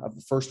Speedway of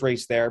the first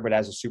race there, but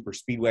as a super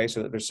speedway.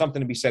 So there's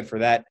something to be said for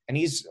that. And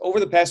he's, over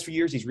the past few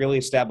years, he's really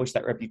established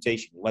that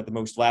reputation. He led the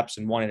most laps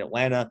and won in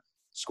Atlanta,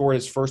 scored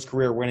his first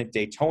career win at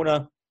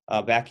Daytona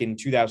back in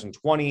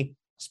 2020.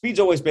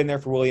 Speed's always been there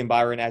for William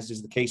Byron, as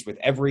is the case with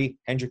every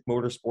Hendrick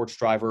Motorsports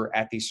driver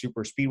at these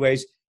super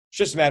speedways. It's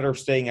just a matter of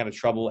staying out of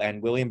trouble,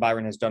 and William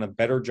Byron has done a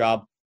better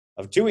job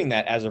of doing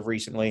that as of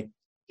recently.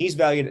 He's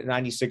valued at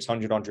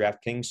 9,600 on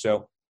DraftKings,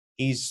 so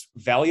he's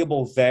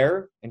valuable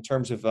there in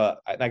terms of,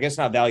 I guess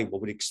not valuable,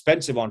 but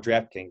expensive on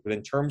DraftKings. But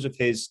in terms of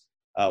his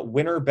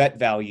winner bet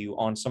value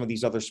on some of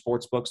these other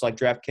sports books like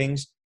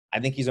DraftKings, I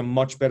think he's a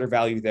much better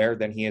value there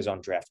than he is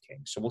on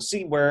DraftKings. So we'll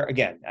see where,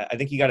 again, I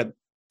think you got to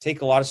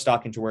take a lot of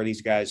stock into where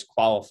these guys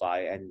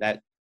qualify, and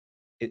that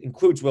it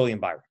includes William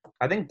Byron.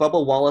 I think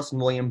Bubba Wallace and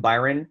William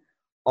Byron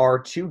are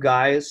two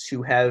guys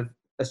who have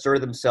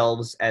asserted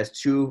themselves as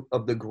two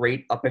of the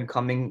great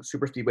up-and-coming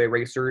super speedway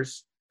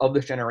racers of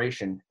this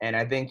generation. And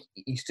I think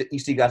you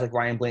see guys like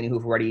Ryan Blaney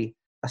who've already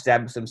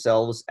established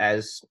themselves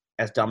as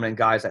dominant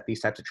guys at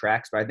these types of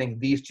tracks. But I think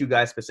these two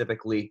guys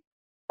specifically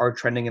are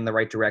trending in the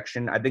right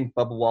direction. I think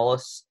Bubba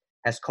Wallace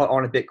has caught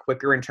on a bit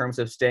quicker in terms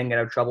of staying out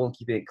of trouble and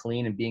keeping it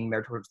clean and being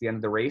there towards the end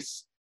of the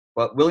race.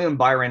 But William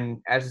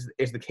Byron, as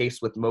is the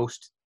case with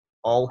most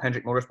all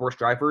Hendrick Motorsports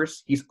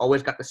drivers, he's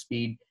always got the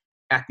speed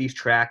at these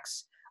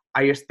tracks.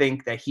 I just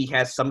think that he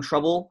has some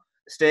trouble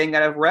staying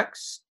out of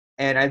wrecks.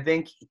 And I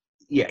think,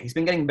 he's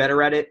been getting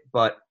better at it.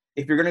 But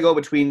if you're going to go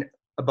between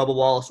a Bubba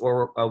Wallace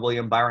or a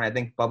William Byron, I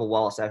think Bubba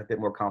Wallace I have a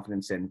bit more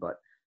confidence in. But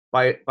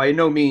by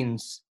no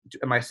means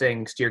am I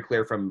saying steer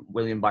clear from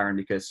William Byron,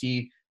 because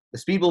the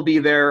speed will be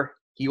there.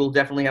 He will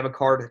definitely have a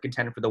car to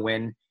contend for the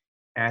win.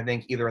 And I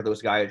think either of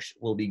those guys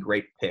will be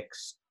great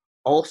picks.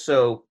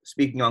 Also,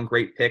 speaking on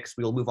great picks,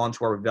 we will move on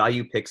to our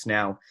value picks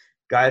now.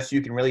 Guys who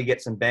you can really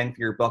get some bang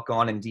for your buck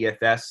on in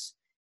DFS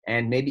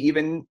and maybe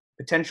even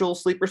potential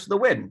sleepers to the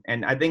win.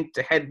 And I think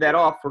to head that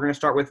off, we're going to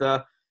start with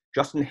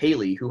Justin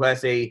Haley, who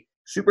has a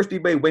super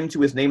speedway win to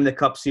his name in the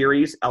Cup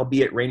Series,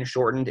 albeit rain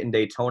shortened in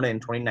Daytona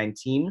in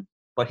 2019.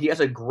 But he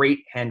has a great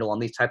handle on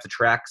these types of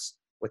tracks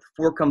with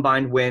 4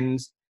 combined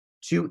wins,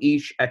 2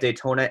 each at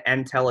Daytona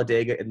and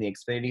Talladega in the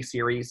Xfinity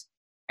Series.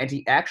 And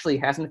he actually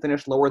hasn't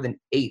finished lower than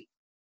 8th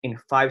in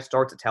 5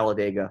 starts at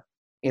Talladega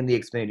in the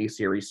Xfinity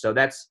Series. So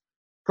that's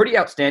pretty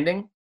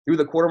outstanding. Through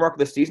the quarter mark of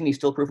the season, he's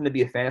still proven to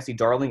be a fantasy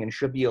darling and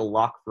should be a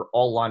lock for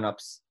all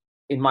lineups,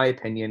 in my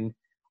opinion.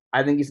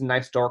 I think he's a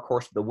nice dark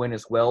horse for the win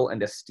as well,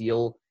 and a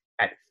steal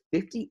at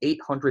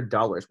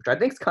 $5,800, which I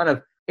think is kind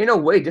of, in a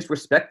way,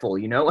 disrespectful,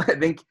 I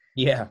think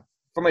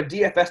from a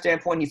DFS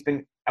standpoint, he's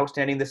been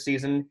outstanding this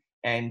season,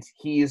 and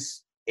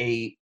he's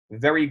a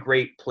very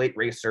great plate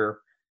racer.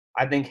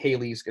 I think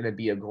Haley's going to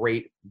be a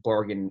great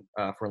bargain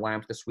for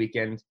lineups this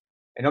weekend.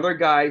 Another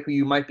guy who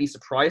you might be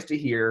surprised to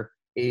hear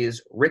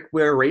is Rick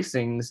Ware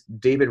Racing's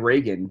David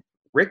Reagan.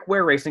 Rick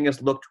Ware Racing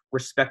has looked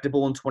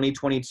respectable in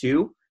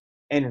 2022,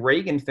 and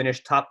Reagan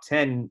finished top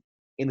 10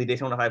 in the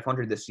Daytona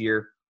 500 this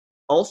year.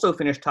 Also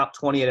finished top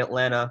 20 at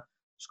Atlanta,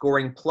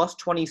 scoring plus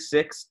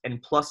 26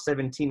 and plus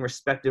 17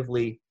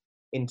 respectively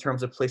in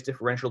terms of place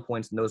differential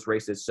points in those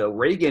races. So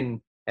Reagan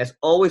has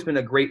always been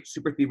a great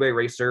super speedway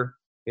racer.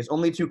 His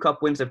only 2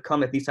 Cup wins have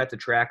come at these types of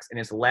tracks, and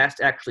his last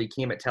actually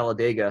came at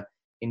Talladega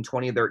in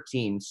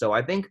 2013. So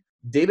I think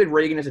David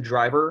Reagan is a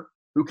driver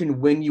who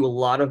can win you a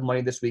lot of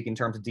money this week in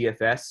terms of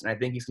DFS, and I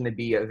think he's going to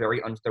be a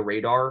very under the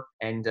radar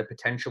and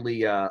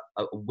potentially a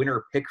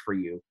winner pick for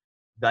you,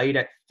 valued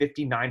at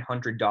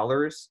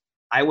 $5,900.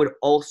 I would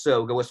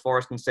also go as far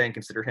as saying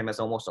consider him as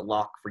almost a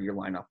lock for your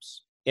lineups.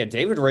 Yeah,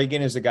 David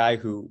Reagan is a guy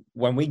who,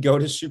 when we go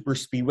to super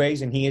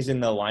speedways and he is in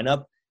the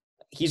lineup,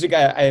 he's a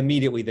guy I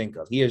immediately think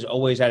of. He has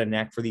always had a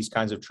knack for these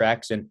kinds of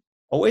tracks and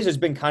always has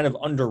been kind of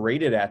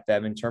underrated at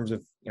them in terms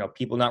of,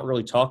 people not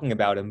really talking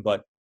about him.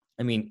 But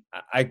I mean,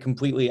 I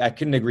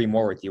couldn't agree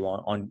more with you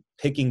on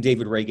picking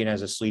David Reagan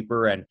as a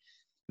sleeper and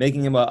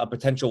making him a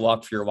potential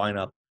lock for your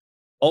lineup.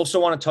 Also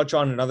want to touch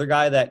on another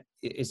guy that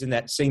is in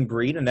that same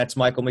breed, and that's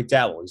Michael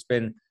McDowell. He's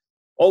been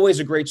always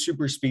a great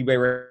super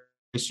speedway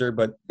racer,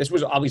 but this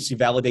was obviously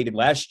validated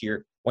last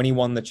year when he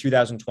won the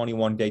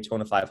 2021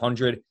 Daytona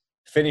 500,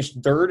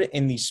 finished 3rd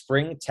in the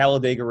spring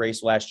Talladega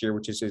race last year,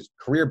 which is his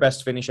career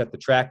best finish at the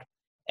track,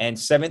 and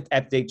 7th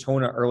at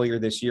Daytona earlier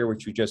this year,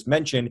 which we just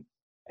mentioned.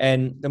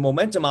 And the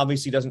momentum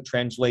obviously doesn't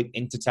translate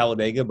into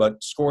Talladega,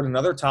 but scored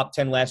another top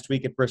 10 last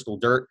week at Bristol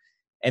Dirt.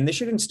 And this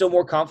should instill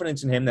more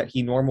confidence in him that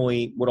he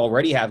normally would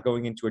already have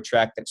going into a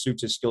track that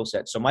suits his skill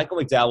set. So Michael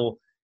McDowell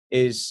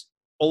is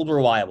old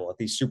reliable at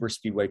these super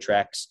speedway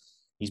tracks.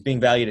 He's being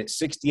valued at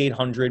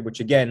 $6,800, which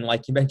again,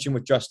 like you mentioned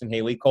with Justin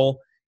Haley, Cole,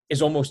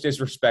 is almost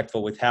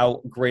disrespectful with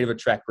how great of a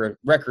track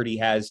record he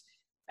has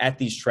at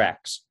these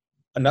tracks.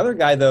 Another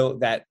guy, though,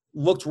 that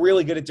looked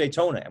really good at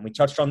Daytona, and we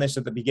touched on this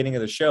at the beginning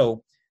of the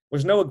show,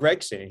 was Noah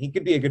Gragson. And he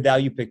could be a good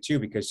value pick too,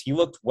 because he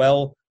looked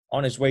well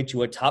on his way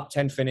to a top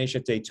 10 finish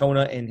at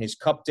Daytona in his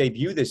Cup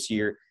debut this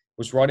year,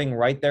 was running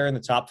right there in the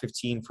top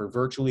 15 for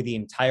virtually the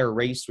entire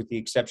race, with the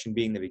exception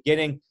being the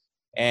beginning,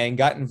 and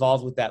got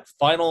involved with that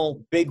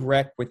final big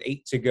wreck with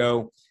 8 to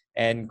go.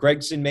 And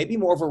Gregson may be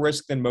more of a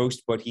risk than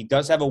most, but he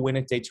does have a win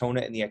at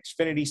Daytona in the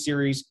Xfinity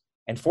Series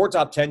and 4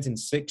 top 10s and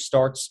 6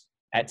 starts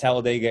at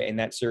Talladega in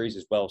that series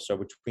as well. So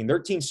between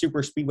 13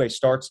 super speedway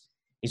starts,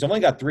 he's only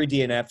got 3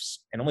 DNFs,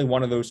 and only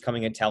one of those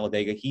coming at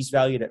Talladega. He's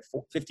valued at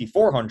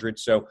 $5,400.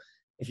 So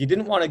if you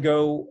didn't want to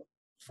go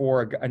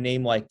for a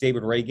name like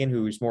David Reagan,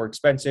 who's more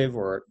expensive,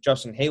 or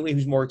Justin Haley,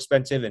 who's more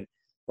expensive, and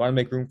want to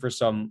make room for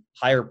some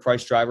higher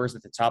price drivers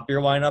at the top of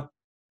your lineup,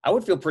 I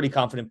would feel pretty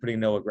confident putting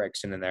Noah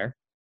Gragson in there.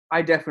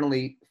 I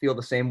definitely feel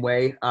the same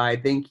way. I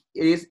think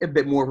it is a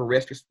bit more of a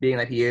risk, just being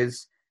that he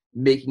is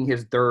making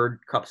his 3rd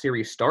Cup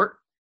Series start,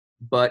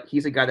 but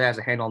he's a guy that has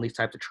a handle on these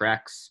types of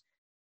tracks.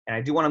 And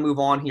I do want to move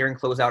on here and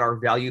close out our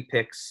value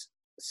picks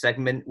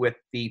segment with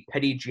the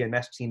petty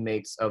GMS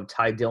teammates of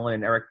Ty Dillon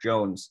and Eric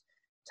Jones.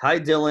 Ty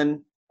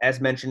Dillon,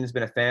 as mentioned, has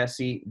been a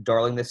fantasy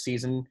darling this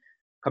season,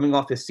 coming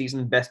off his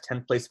season best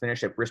 10th place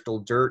finish at Bristol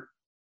Dirt.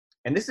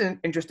 And this is an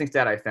interesting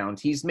stat I found.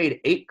 He's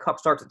made 8 Cup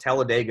starts at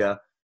Talladega,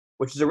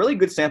 which is a really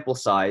good sample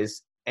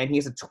size, and he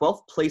has a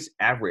 12th place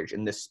average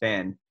in this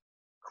span.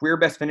 Career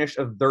best finish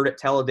of 3rd at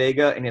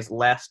Talladega in his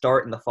last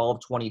start in the fall of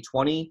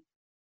 2020.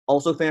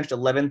 Also finished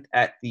 11th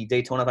at the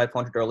Daytona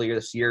 500 earlier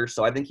this year,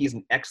 so I think he's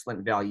an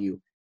excellent value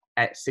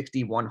at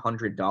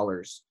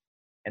 $6,100.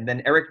 And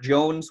then Eric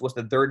Jones was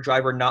the 3rd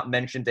driver not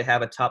mentioned to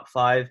have a top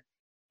 5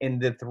 in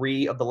the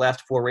 3 of the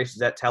last 4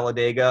 races at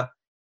Talladega.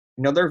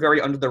 Another very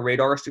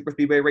under-the-radar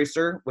superspeedway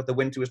racer with a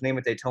win to his name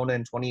at Daytona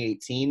in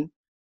 2018.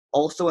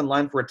 Also in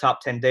line for a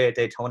top 10 day at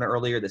Daytona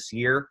earlier this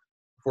year,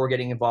 before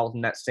getting involved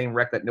in that same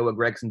wreck that Noah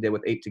Gragson did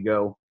with 8 to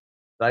go.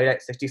 Valued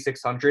at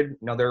 $6,600,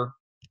 another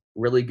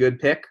really good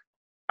pick.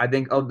 I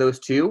think of those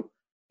two,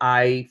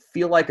 I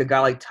feel like a guy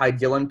like Ty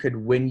Dillon could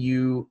win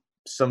you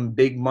some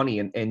big money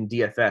in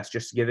DFS,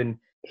 just given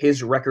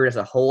his record as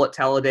a whole at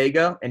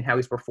Talladega and how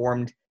he's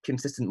performed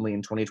consistently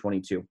in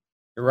 2022.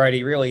 You're right.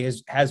 He really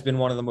has been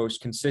one of the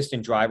most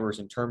consistent drivers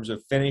in terms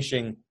of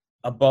finishing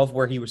above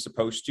where he was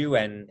supposed to.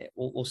 And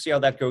we'll see how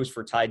that goes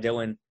for Ty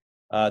Dillon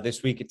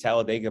this week at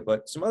Talladega.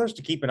 But some others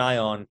to keep an eye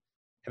on.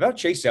 How about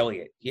Chase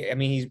Elliott?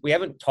 We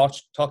haven't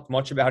talked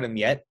much about him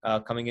yet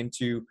coming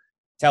into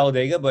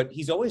Talladega, but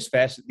he's always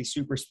fast at these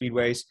super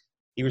speedways.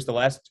 He was the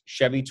last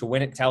Chevy to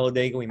win at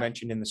Talladega, we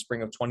mentioned in the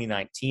spring of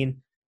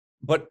 2019.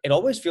 But it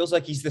always feels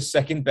like he's the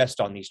second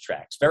best on these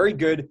tracks. Very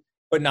good,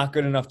 but not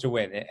good enough to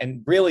win.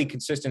 And really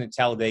consistent at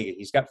Talladega.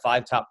 He's got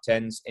 5 top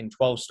 10s in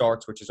 12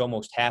 starts, which is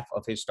almost half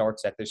of his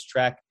starts at this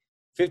track.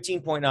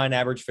 15.9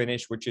 average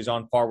finish, which is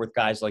on par with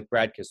guys like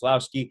Brad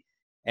Keselowski.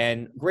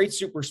 And great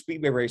super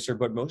speedway racer,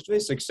 but most of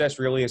his success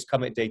really has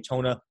come at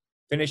Daytona,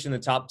 finished in the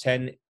top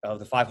 10 of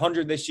the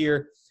 500 this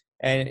year.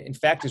 And in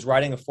fact, is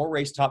riding a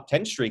 4-race top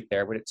 10 streak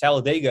there. But at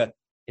Talladega,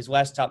 his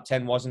last top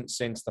 10 wasn't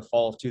since the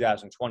fall of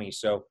 2020.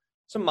 So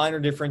some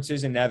minor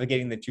differences in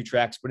navigating the 2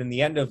 tracks. But in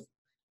the end of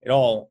it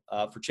all,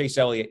 for Chase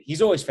Elliott,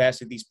 he's always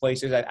fast at these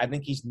places. I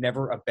think he's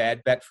never a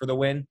bad bet for the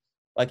win.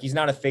 Like, he's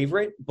not a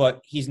favorite,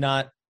 but he's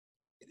not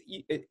 –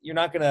 you're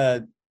not going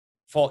to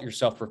fault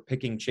yourself for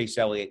picking Chase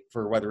Elliott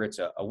for whether it's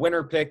a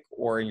winner pick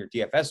or in your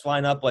DFS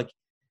lineup. Like,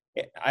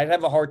 I'd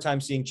have a hard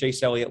time seeing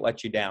Chase Elliott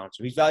let you down.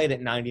 So he's valued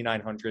at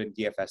 $9,900 in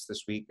DFS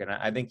this week, and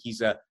I think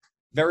he's a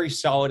very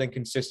solid and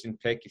consistent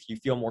pick if you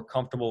feel more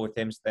comfortable with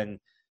him than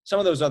some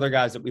of those other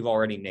guys that we've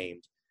already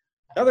named.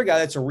 Another guy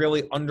that's a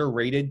really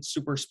underrated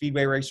super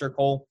speedway racer,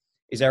 Cole,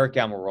 is Eric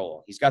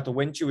Almirola. He's got the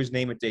win to his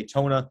name at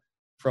Daytona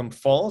from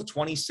fall of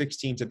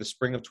 2016 to the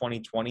spring of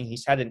 2020.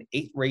 He's had an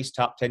 8-race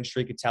top 10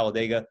 streak at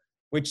Talladega,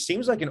 which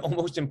seems like an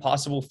almost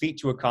impossible feat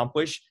to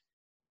accomplish.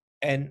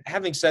 And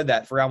having said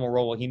that, for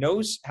Almirola, he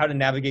knows how to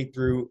navigate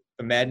through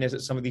the madness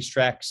at some of these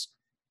tracks,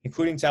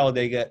 including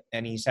Talladega,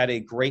 and he's had a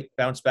great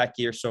bounce-back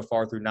year so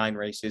far through 9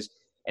 races,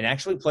 and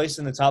actually placed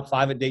in the top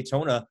 5 at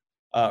Daytona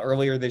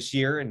earlier this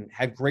year and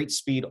had great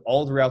speed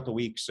all throughout the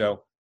week.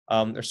 So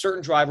there's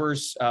certain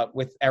drivers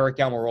with Eric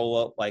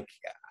Almirola, like,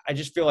 I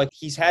just feel like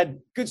he's had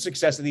good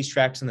success at these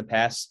tracks in the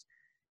past,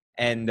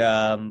 and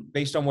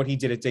based on what he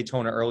did at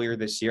Daytona earlier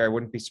this year, I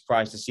wouldn't be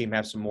surprised to see him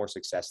have some more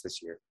success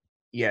this year.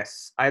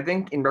 Yes, I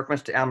think in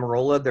reference to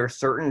Almirola, there are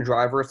certain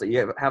drivers that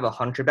you have a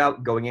hunch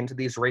about going into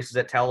these races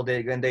at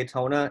Talladega and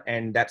Daytona,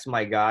 and that's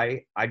my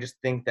guy. I just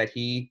think that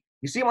you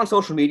see him on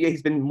social media,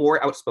 he's been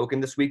more outspoken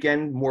this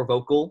weekend, more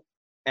vocal,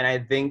 and I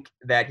think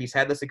that he's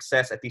had the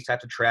success at these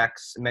types of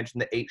tracks. I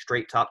mentioned the 8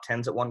 straight top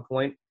 10s at one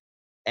point,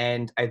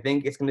 and I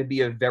think it's going to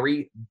be a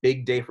very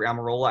big day for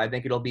Almirola. I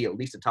think it'll be at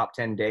least a top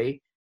 10 day,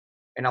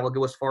 and I will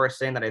go as far as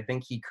saying that I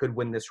think he could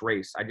win this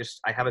race.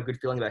 I have a good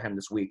feeling about him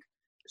this week.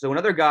 So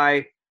another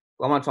guy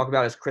I want to talk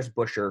about is Chris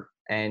Buescher,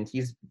 and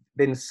he's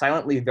been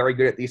silently very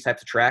good at these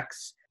types of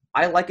tracks.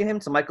 I liken him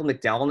to Michael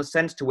McDowell in a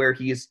sense, to where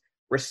he's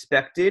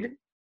respected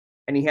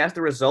and he has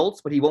the results,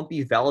 but he won't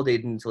be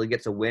validated until he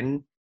gets a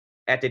win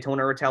at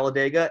Daytona or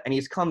Talladega, and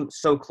he's come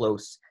so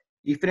close.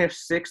 He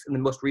finished 6th in the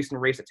most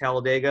recent race at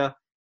Talladega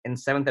and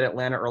 7th at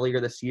Atlanta earlier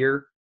this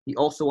year. He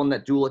also won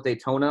that duel at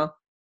Daytona,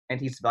 and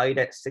he's valued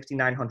at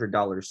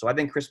 $6,900. So I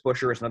think Chris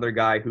Buescher is another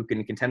guy who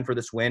can contend for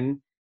this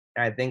win,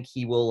 and I think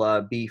he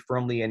will be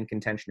firmly in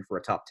contention for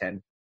a top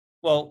 10.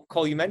 Well,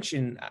 Cole, you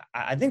mentioned,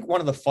 I think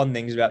one of the fun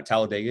things about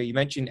Talladega, you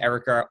mentioned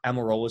Eric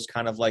Almirola is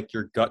kind of like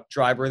your gut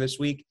driver this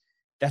week.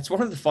 That's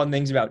one of the fun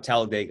things about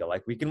Talladega.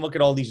 Like, we can look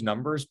at all these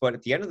numbers, but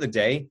at the end of the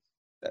day,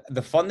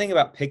 the fun thing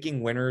about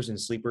picking winners and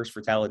sleepers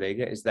for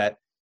Talladega is that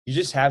you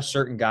just have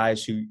certain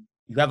guys who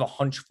you have a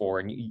hunch for,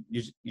 and you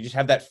just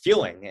have that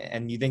feeling,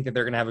 and you think that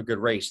they're going to have a good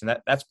race. And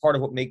that's part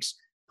of what makes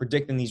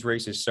predicting these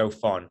races so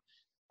fun.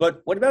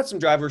 But what about some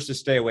drivers to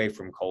stay away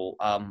from, Cole?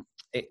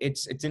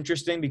 It's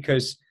interesting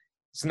because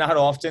it's not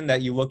often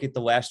that you look at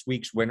the last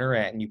week's winner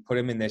and you put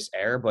him in this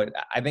air, but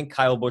I think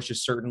Kyle Busch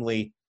has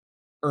certainly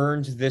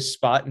earned this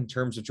spot in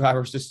terms of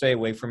drivers to stay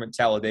away from at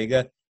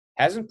Talladega.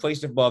 Hasn't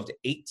placed above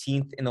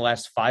 18th in the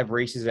last 5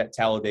 races at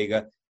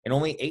Talladega, and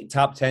only 8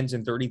 top 10s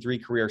and 33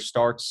 career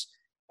starts.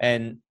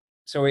 And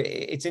so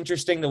it's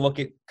interesting to look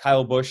at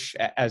Kyle Busch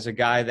as a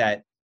guy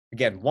that,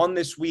 again, won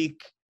this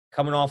week,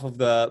 coming off of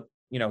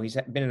he's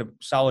been in a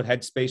solid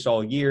headspace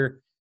all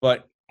year,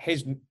 but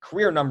his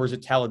career numbers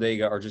at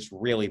Talladega are just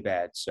really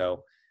bad.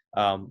 So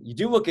you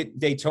do look at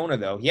Daytona,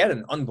 though. He had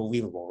an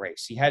unbelievable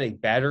race. He had a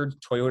battered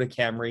Toyota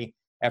Camry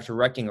after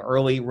wrecking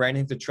early, ran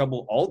into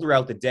trouble all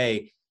throughout the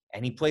day,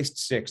 and he placed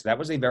 6th. That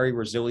was a very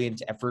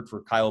resilient effort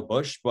for Kyle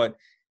Busch. But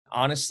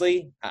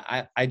honestly,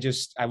 I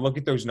look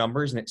at those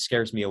numbers, and it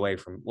scares me away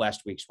from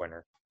last week's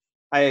winner.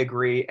 I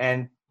agree.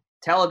 And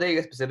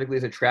Talladega specifically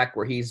is a track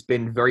where he's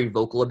been very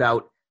vocal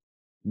about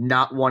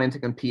not wanting to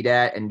compete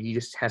at, and he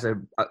just has a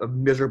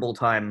miserable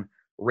time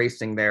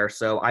racing there.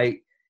 So I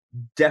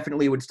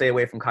definitely would stay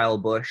away from Kyle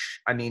Busch.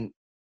 I mean,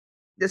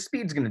 the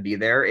speed's going to be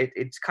there.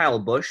 It's Kyle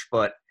Busch,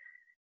 but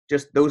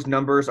just those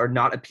numbers are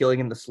not appealing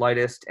in the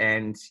slightest,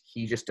 and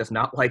he just does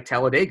not like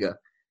Talladega.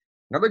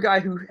 Another guy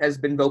who has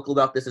been vocal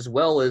about this as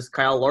well is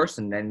Kyle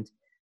Larson, and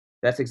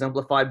that's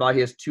exemplified by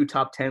his 2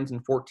 top 10s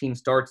and 14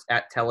 starts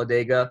at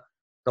Talladega,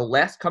 the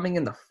last coming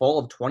in the fall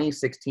of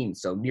 2016,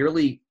 so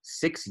nearly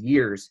 6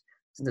 years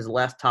since his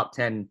last top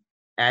 10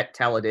 at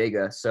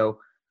Talladega. So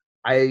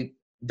I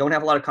don't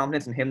have a lot of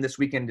confidence in him this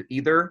weekend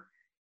either.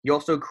 He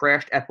also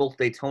crashed at both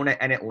Daytona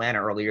and Atlanta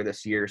earlier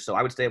this year, so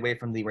I would stay away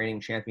from the reigning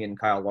champion,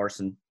 Kyle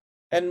Larson.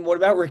 And what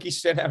about Ricky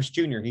Stenhouse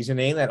Jr.? He's a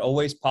name that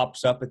always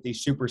pops up at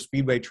these super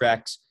speedway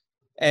tracks.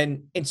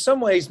 And in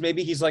some ways,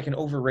 maybe he's like an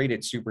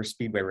overrated super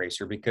speedway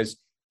racer because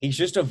he's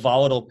just a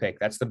volatile pick.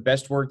 That's the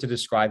best word to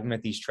describe him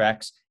at these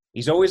tracks.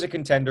 He's always a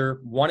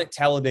contender, won at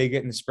Talladega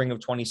in the spring of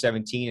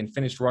 2017 and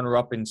finished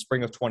runner-up in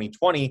spring of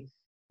 2020.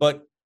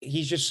 But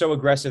he's just so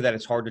aggressive that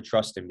it's hard to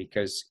trust him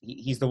because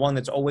he's the one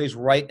that's always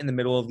right in the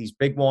middle of these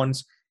big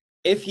ones.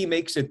 If he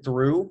makes it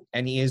through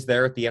and he is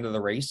there at the end of the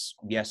race,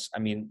 yes, I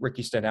mean,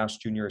 Ricky Stenhouse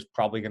Jr. is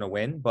probably going to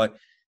win. But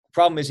the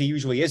problem is he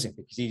usually isn't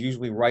because he's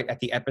usually right at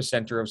the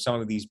epicenter of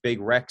some of these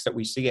big wrecks that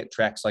we see at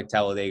tracks like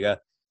Talladega.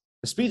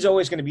 The speed's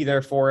always going to be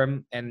there for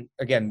him. And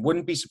again,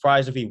 wouldn't be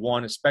surprised if he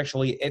won,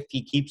 especially if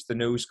he keeps the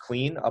nose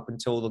clean up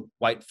until the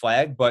white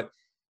flag. But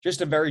just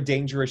a very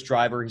dangerous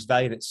driver. He's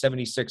valued at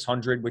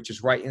 7,600, which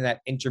is right in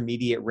that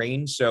intermediate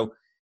range. So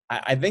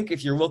I think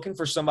if you're looking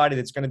for somebody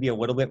that's going to be a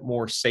little bit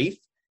more safe,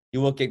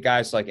 you look at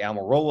guys like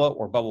Almirola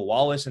or Bubba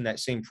Wallace in that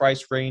same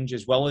price range,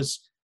 as well as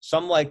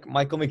some like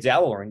Michael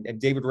McDowell and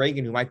David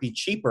Reagan, who might be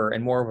cheaper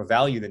and more of a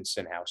value than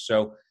Stenhouse.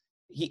 So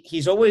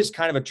he's always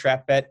kind of a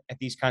trap bet at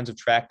these kinds of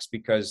tracks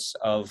because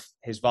of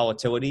his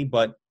volatility.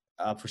 But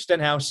for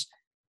Stenhouse,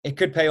 it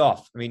could pay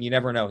off. I mean, you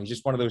never know. He's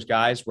just one of those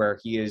guys where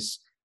he is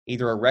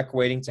either a wreck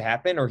waiting to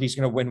happen or he's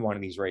going to win one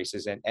of these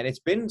races. And it's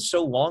been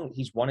so long.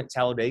 He's won at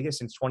Talladega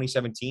since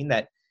 2017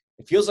 that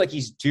it feels like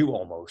he's due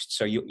almost.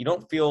 So I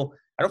don't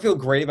feel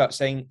great about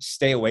saying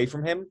stay away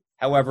from him.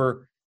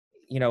 However,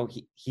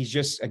 he's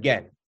just,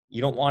 again,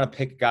 you don't want to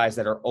pick guys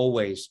that are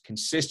always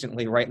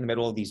consistently right in the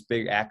middle of these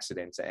big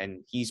accidents.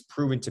 And he's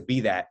proven to be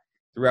that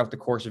throughout the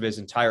course of his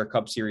entire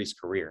Cup Series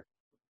career.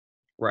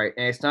 Right.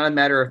 And it's not a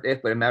matter of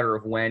if, but a matter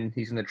of when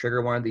he's going to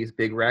trigger one of these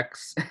big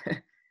wrecks.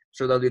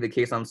 Sure, that'll be the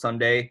case on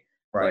Sunday.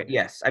 Right. But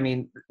yes, I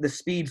mean, the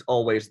speed's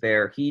always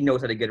there. He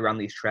knows how to get around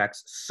these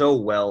tracks so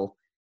well.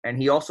 And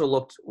he also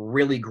looked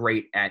really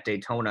great at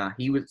Daytona.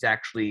 He was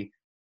actually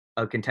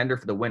a contender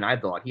for the win, I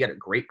thought. He had a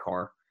great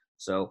car.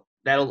 So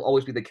that'll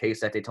always be the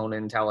case at Daytona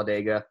and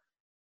Talladega.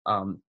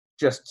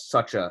 Just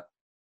such a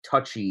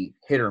touchy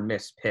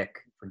hit-or-miss pick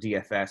for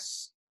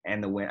DFS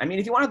and the win. I mean,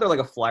 if you want to throw like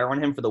a flyer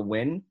on him for the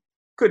win,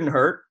 couldn't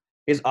hurt.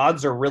 His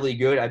odds are really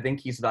good. I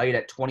think he's valued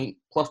at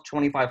plus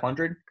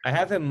 2,500. I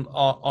have him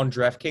on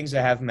DraftKings.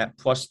 I have him at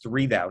plus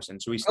 3,000.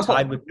 So he's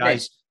tied with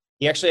guys.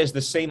 He actually has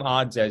the same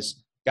odds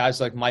as guys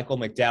like Michael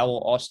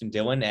McDowell, Austin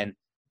Dillon, and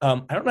I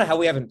don't know how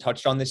we haven't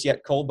touched on this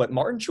yet, Cole, but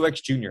Martin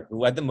Truex Jr., who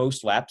led the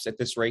most laps at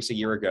this race a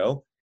year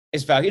ago,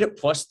 is valued at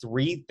plus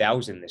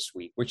 3,000 this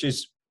week, which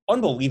is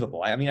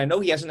unbelievable. I mean, I know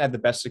he hasn't had the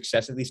best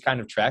success at these kind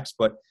of tracks,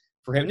 but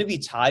for him to be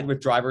tied with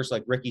drivers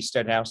like Ricky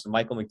Stenhouse and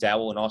Michael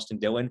McDowell and Austin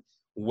Dillon,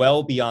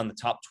 well beyond the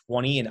top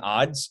 20 in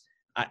odds,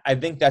 I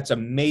think that's a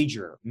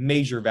major,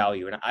 major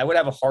value. And I would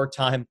have a hard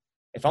time,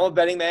 if I'm a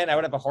betting man, I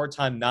would have a hard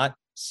time not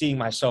seeing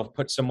myself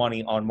put some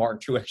money on Martin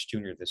Truex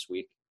Jr. this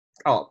week.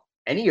 Oh,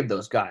 any of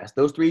those guys.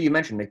 Those three you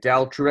mentioned,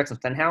 McDowell, Truex, and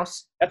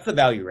Stenhouse. That's the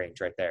value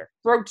range right there.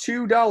 Throw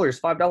 $2,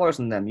 $5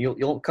 in them.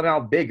 You'll come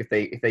out big if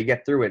they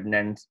get through it. And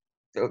then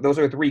those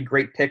are three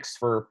great picks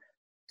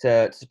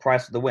to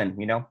surprise for the win.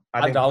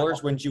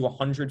 $5 wins you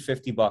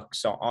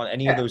 $150 on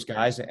any of those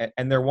guys,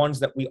 and they're ones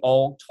that we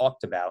all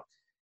talked about.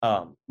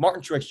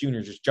 Martin Truex Jr.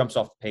 just jumps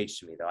off the page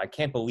to me, though. I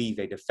can't believe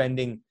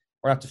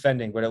not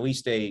defending, but at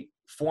least a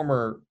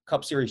former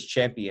Cup Series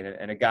champion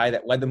and a guy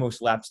that led the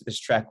most laps at this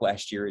track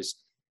last year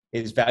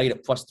is valued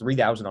at plus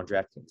 3,000 on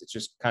DraftKings. It's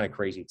just kind of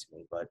crazy to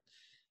me, but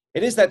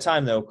it is that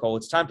time though, Cole.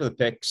 It's time for the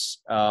picks.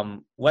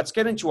 Let's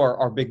get into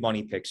our big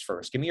money picks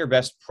first. Give me your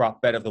best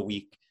prop bet of the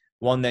week,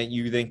 one that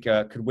you think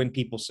could win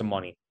people some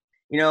money.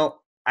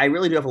 I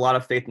really do have a lot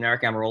of faith in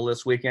Eric Almirola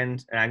this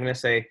weekend, and I'm going to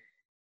say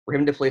for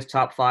him to place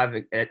top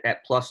 5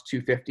 at plus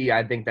 250,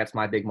 I think that's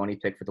my big money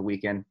pick for the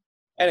weekend.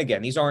 And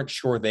again, these aren't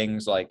sure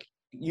things. Like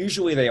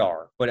usually they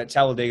are, but at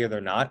Talladega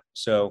they're not.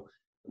 So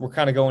we're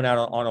kind of going out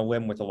on a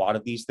limb with a lot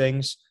of these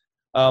things.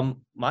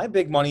 My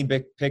big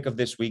pick of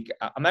this week,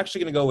 I'm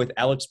actually going to go with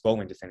Alex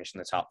Bowman to finish in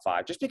the top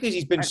 5, just because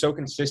he's been so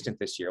consistent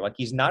this year. Like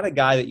he's not a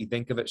guy that you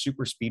think of at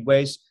super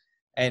speedways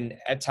and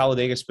at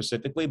Talladega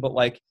specifically, but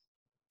like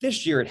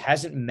this year it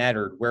hasn't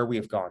mattered where we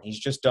have gone. He's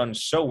just done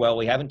so well.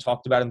 We haven't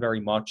talked about him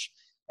very much.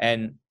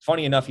 And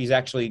funny enough, he's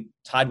actually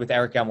tied with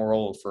Eric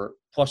Almirola for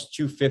plus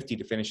 250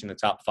 to finish in the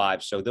top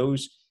 5. So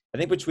those, I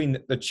think between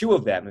the two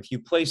of them, if you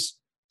place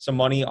some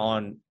money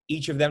on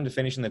each of them to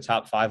finish in the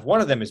top 5,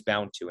 one of them is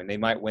bound to, and they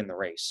might win the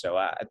race. So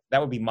that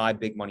would be my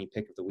big money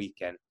pick of the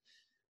weekend.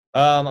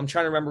 I'm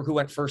trying to remember who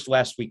went first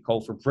last week,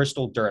 Cole, for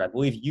Bristol Dirt. I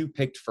believe you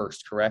picked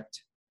first,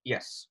 correct?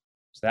 Yes.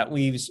 So that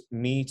leaves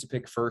me to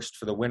pick first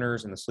for the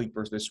winners and the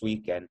sleepers this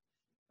week. And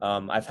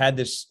I've had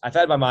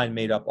my mind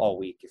made up all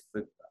week. If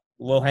the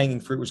low-hanging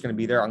fruit was going to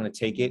be there, I'm going to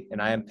take it,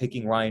 and I am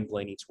picking Ryan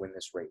Blaney to win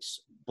this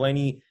race.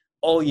 Blaney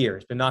all year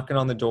has been knocking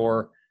on the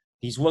door.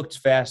 He's looked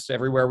fast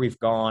everywhere we've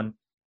gone.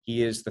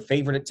 He is the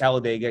favorite at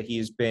Talladega. He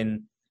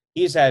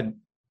has had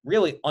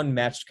really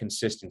unmatched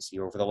consistency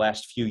over the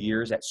last few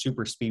years at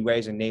super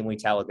speedways, and namely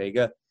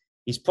Talladega.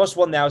 He's plus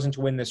 1,000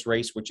 to win this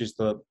race, which is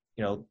the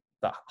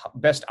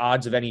best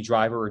odds of any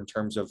driver in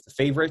terms of the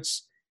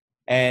favorites.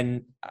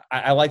 And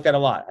I like that a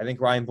lot. I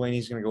think Ryan Blaney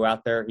is going to go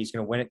out there. He's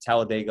going to win at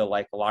Talladega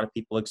like a lot of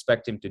people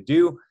expect him to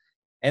do.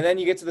 And then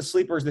you get to the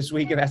sleepers this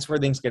week, and that's where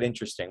things get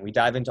interesting. We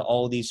dive into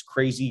all of these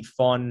crazy,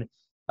 fun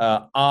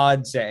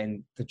odds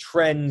and the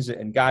trends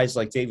and guys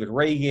like David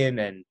Reagan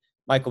and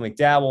Michael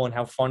McDowell and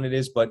how fun it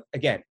is. But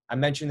again, I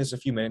mentioned this a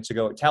few minutes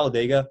ago at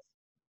Talladega,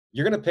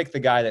 you're going to pick the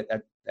guy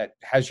that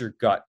has your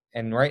gut.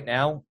 And right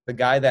now, the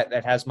guy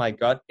that has my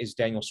gut is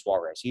Daniel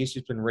Suarez. He has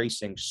just been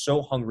racing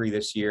so hungry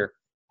this year.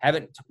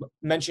 Haven't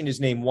mentioned his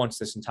name once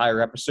this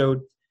entire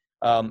episode.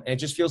 And it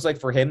just feels like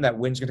for him, that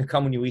win's going to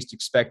come when you least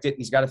expect it.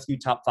 He's got a few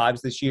top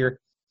 5s this year.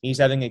 He's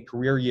having a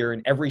career year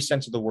in every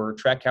sense of the word.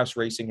 Trackhouse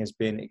racing has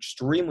been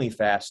extremely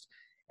fast,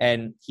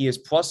 and he is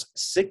plus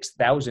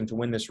 6,000 to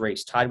win this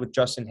race, tied with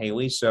Justin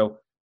Haley. So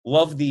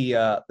love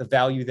the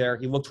value there.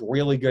 He looked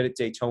really good at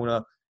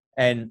Daytona.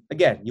 And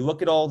again, you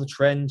look at all the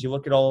trends, you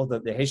look at all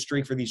the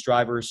history for these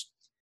drivers.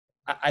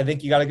 I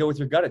think you got to go with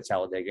your gut at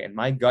Talladega, and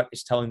my gut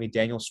is telling me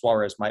Daniel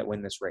Suarez might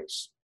win this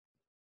race.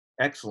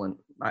 Excellent.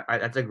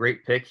 That's a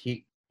great pick.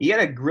 He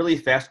had a really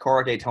fast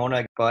car at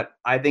Daytona, but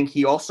I think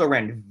he also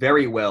ran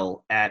very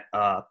well at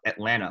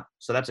Atlanta.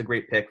 So that's a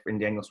great pick in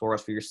Daniel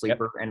Suarez for your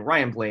sleeper. Yep. And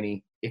Ryan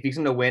Blaney, if he's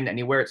going to win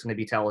anywhere, it's going to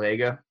be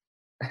Talladega.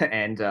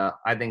 And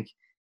I think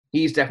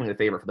he's definitely the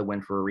favorite for the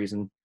win for a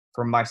reason.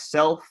 For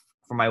myself,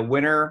 for my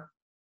winner,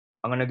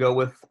 I'm going to go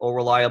with All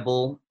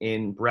Reliable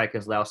in Brad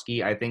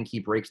Keselowski. I think he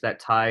breaks that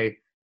tie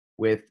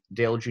with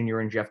Dale Jr.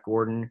 and Jeff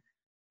Gordon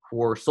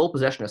for sole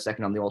possession of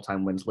second on the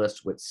all-time wins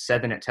list with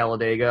 7 at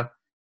Talladega.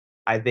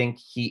 I think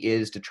he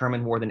is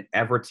determined more than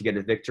ever to get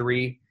a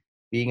victory,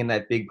 being in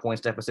that big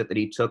points deficit that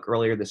he took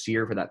earlier this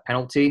year for that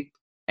penalty.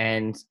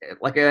 And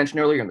like I mentioned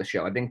earlier in the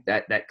show, I think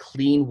that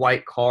clean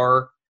white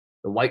car,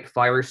 the white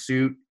fire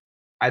suit,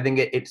 I think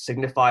it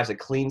signifies a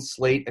clean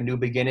slate, a new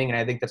beginning, and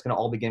I think that's going to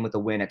all begin with a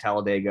win at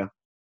Talladega.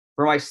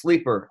 For my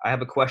sleeper, I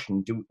have a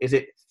question. Is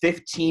it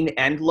 15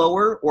 and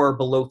lower or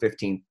below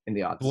 15 in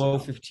the odds? Below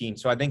 15.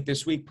 So I think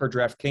this week per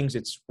DraftKings,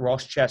 it's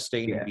Ross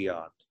Chastain and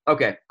beyond.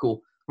 Okay,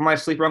 cool. For my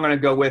sleeper, I'm going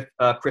to go with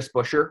Chris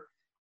Buescher.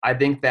 I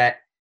think that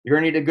you're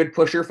going to need a good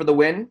pusher for the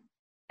win,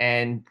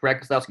 and Brad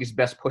Keselowski's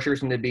best pusher is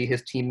going to be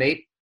his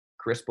teammate,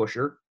 Chris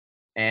Buescher.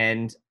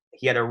 And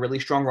he had a really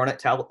strong run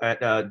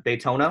at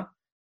Daytona,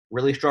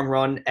 really strong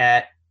run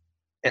at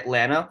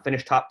Atlanta,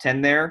 finished top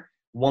 10 there,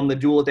 won the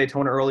duel at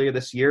Daytona earlier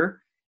this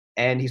year,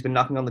 and he's been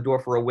knocking on the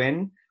door for a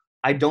win.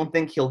 I don't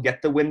think he'll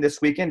get the win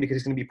this weekend because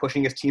he's going to be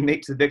pushing his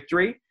teammate to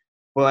victory,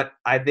 but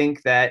I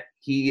think that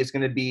he is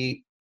going to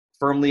be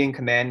firmly in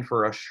command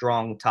for a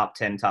strong top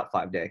 10, top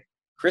 5 day.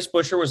 Chris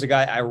Buescher was a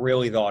guy I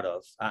really thought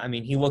of. I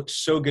mean, he looked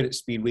so good at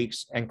Speed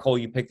Weeks. And Cole,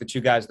 you picked the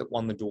two guys that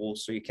won the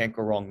duels, so you can't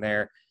go wrong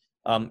there.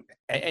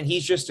 And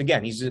he's just,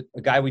 again, he's a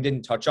guy we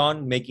didn't touch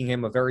on, making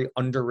him a very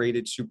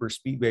underrated super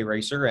speedway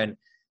racer. And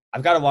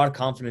I've got a lot of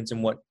confidence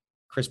in what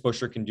Chris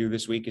Buescher can do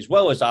this week, as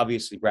well as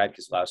obviously Brad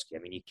Keselowski. I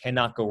mean, you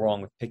cannot go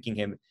wrong with picking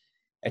him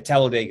at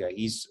Talladega.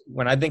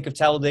 When I think of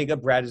Talladega,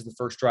 Brad is the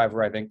first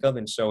driver I think of.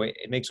 And so it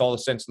makes all the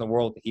sense in the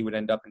world that he would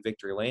end up in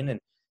victory lane. And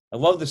I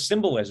love the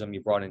symbolism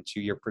you brought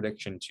into your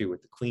prediction too,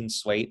 with the clean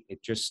slate.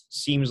 It just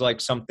seems like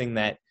something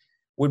that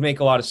would make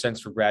a lot of sense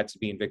for Brad to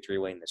be in victory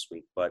lane this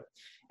week. But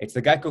it's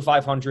the Geico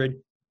 500,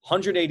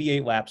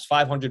 188 laps,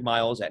 500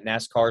 miles at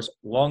NASCAR's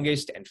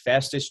longest and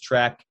fastest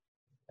track.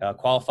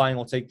 Qualifying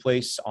will take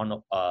place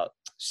on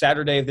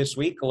Saturday of this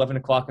week, 11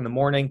 o'clock in the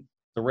morning.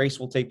 The race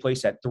will take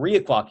place at 3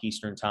 o'clock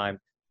Eastern time,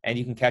 and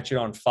you can catch it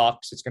on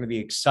Fox. It's going to be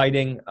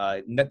exciting.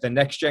 The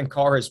next-gen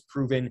car has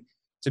proven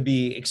to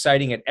be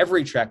exciting at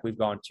every track we've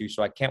gone to,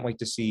 so I can't wait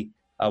to see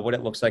what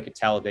it looks like at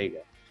Talladega.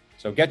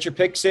 So get your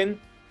picks in.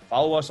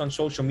 Follow us on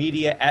social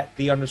media at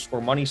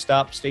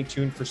 @the_money_stop. Stay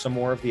tuned for some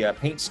more of the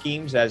paint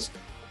schemes as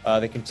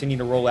they continue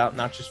to roll out,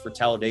 not just for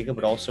Talladega,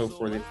 but also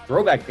for the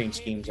throwback paint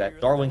schemes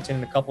at Darlington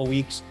in a couple of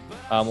weeks.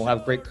 We'll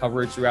have great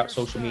coverage throughout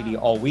social media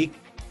all week.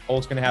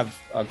 Cole's going to have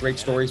great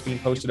stories being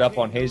posted up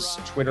on his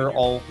Twitter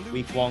all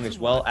week long as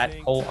well, at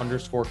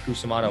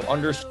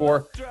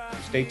Cole_Cusimano_.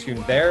 Stay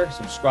tuned there,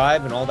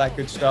 subscribe, and all that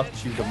good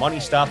stuff to the Money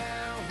Stop,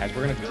 as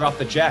we're going to drop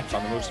the jacks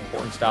on the most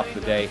important stop of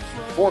the day.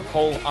 For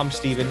Cole, I'm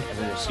Steven, and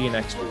we will see you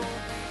next week.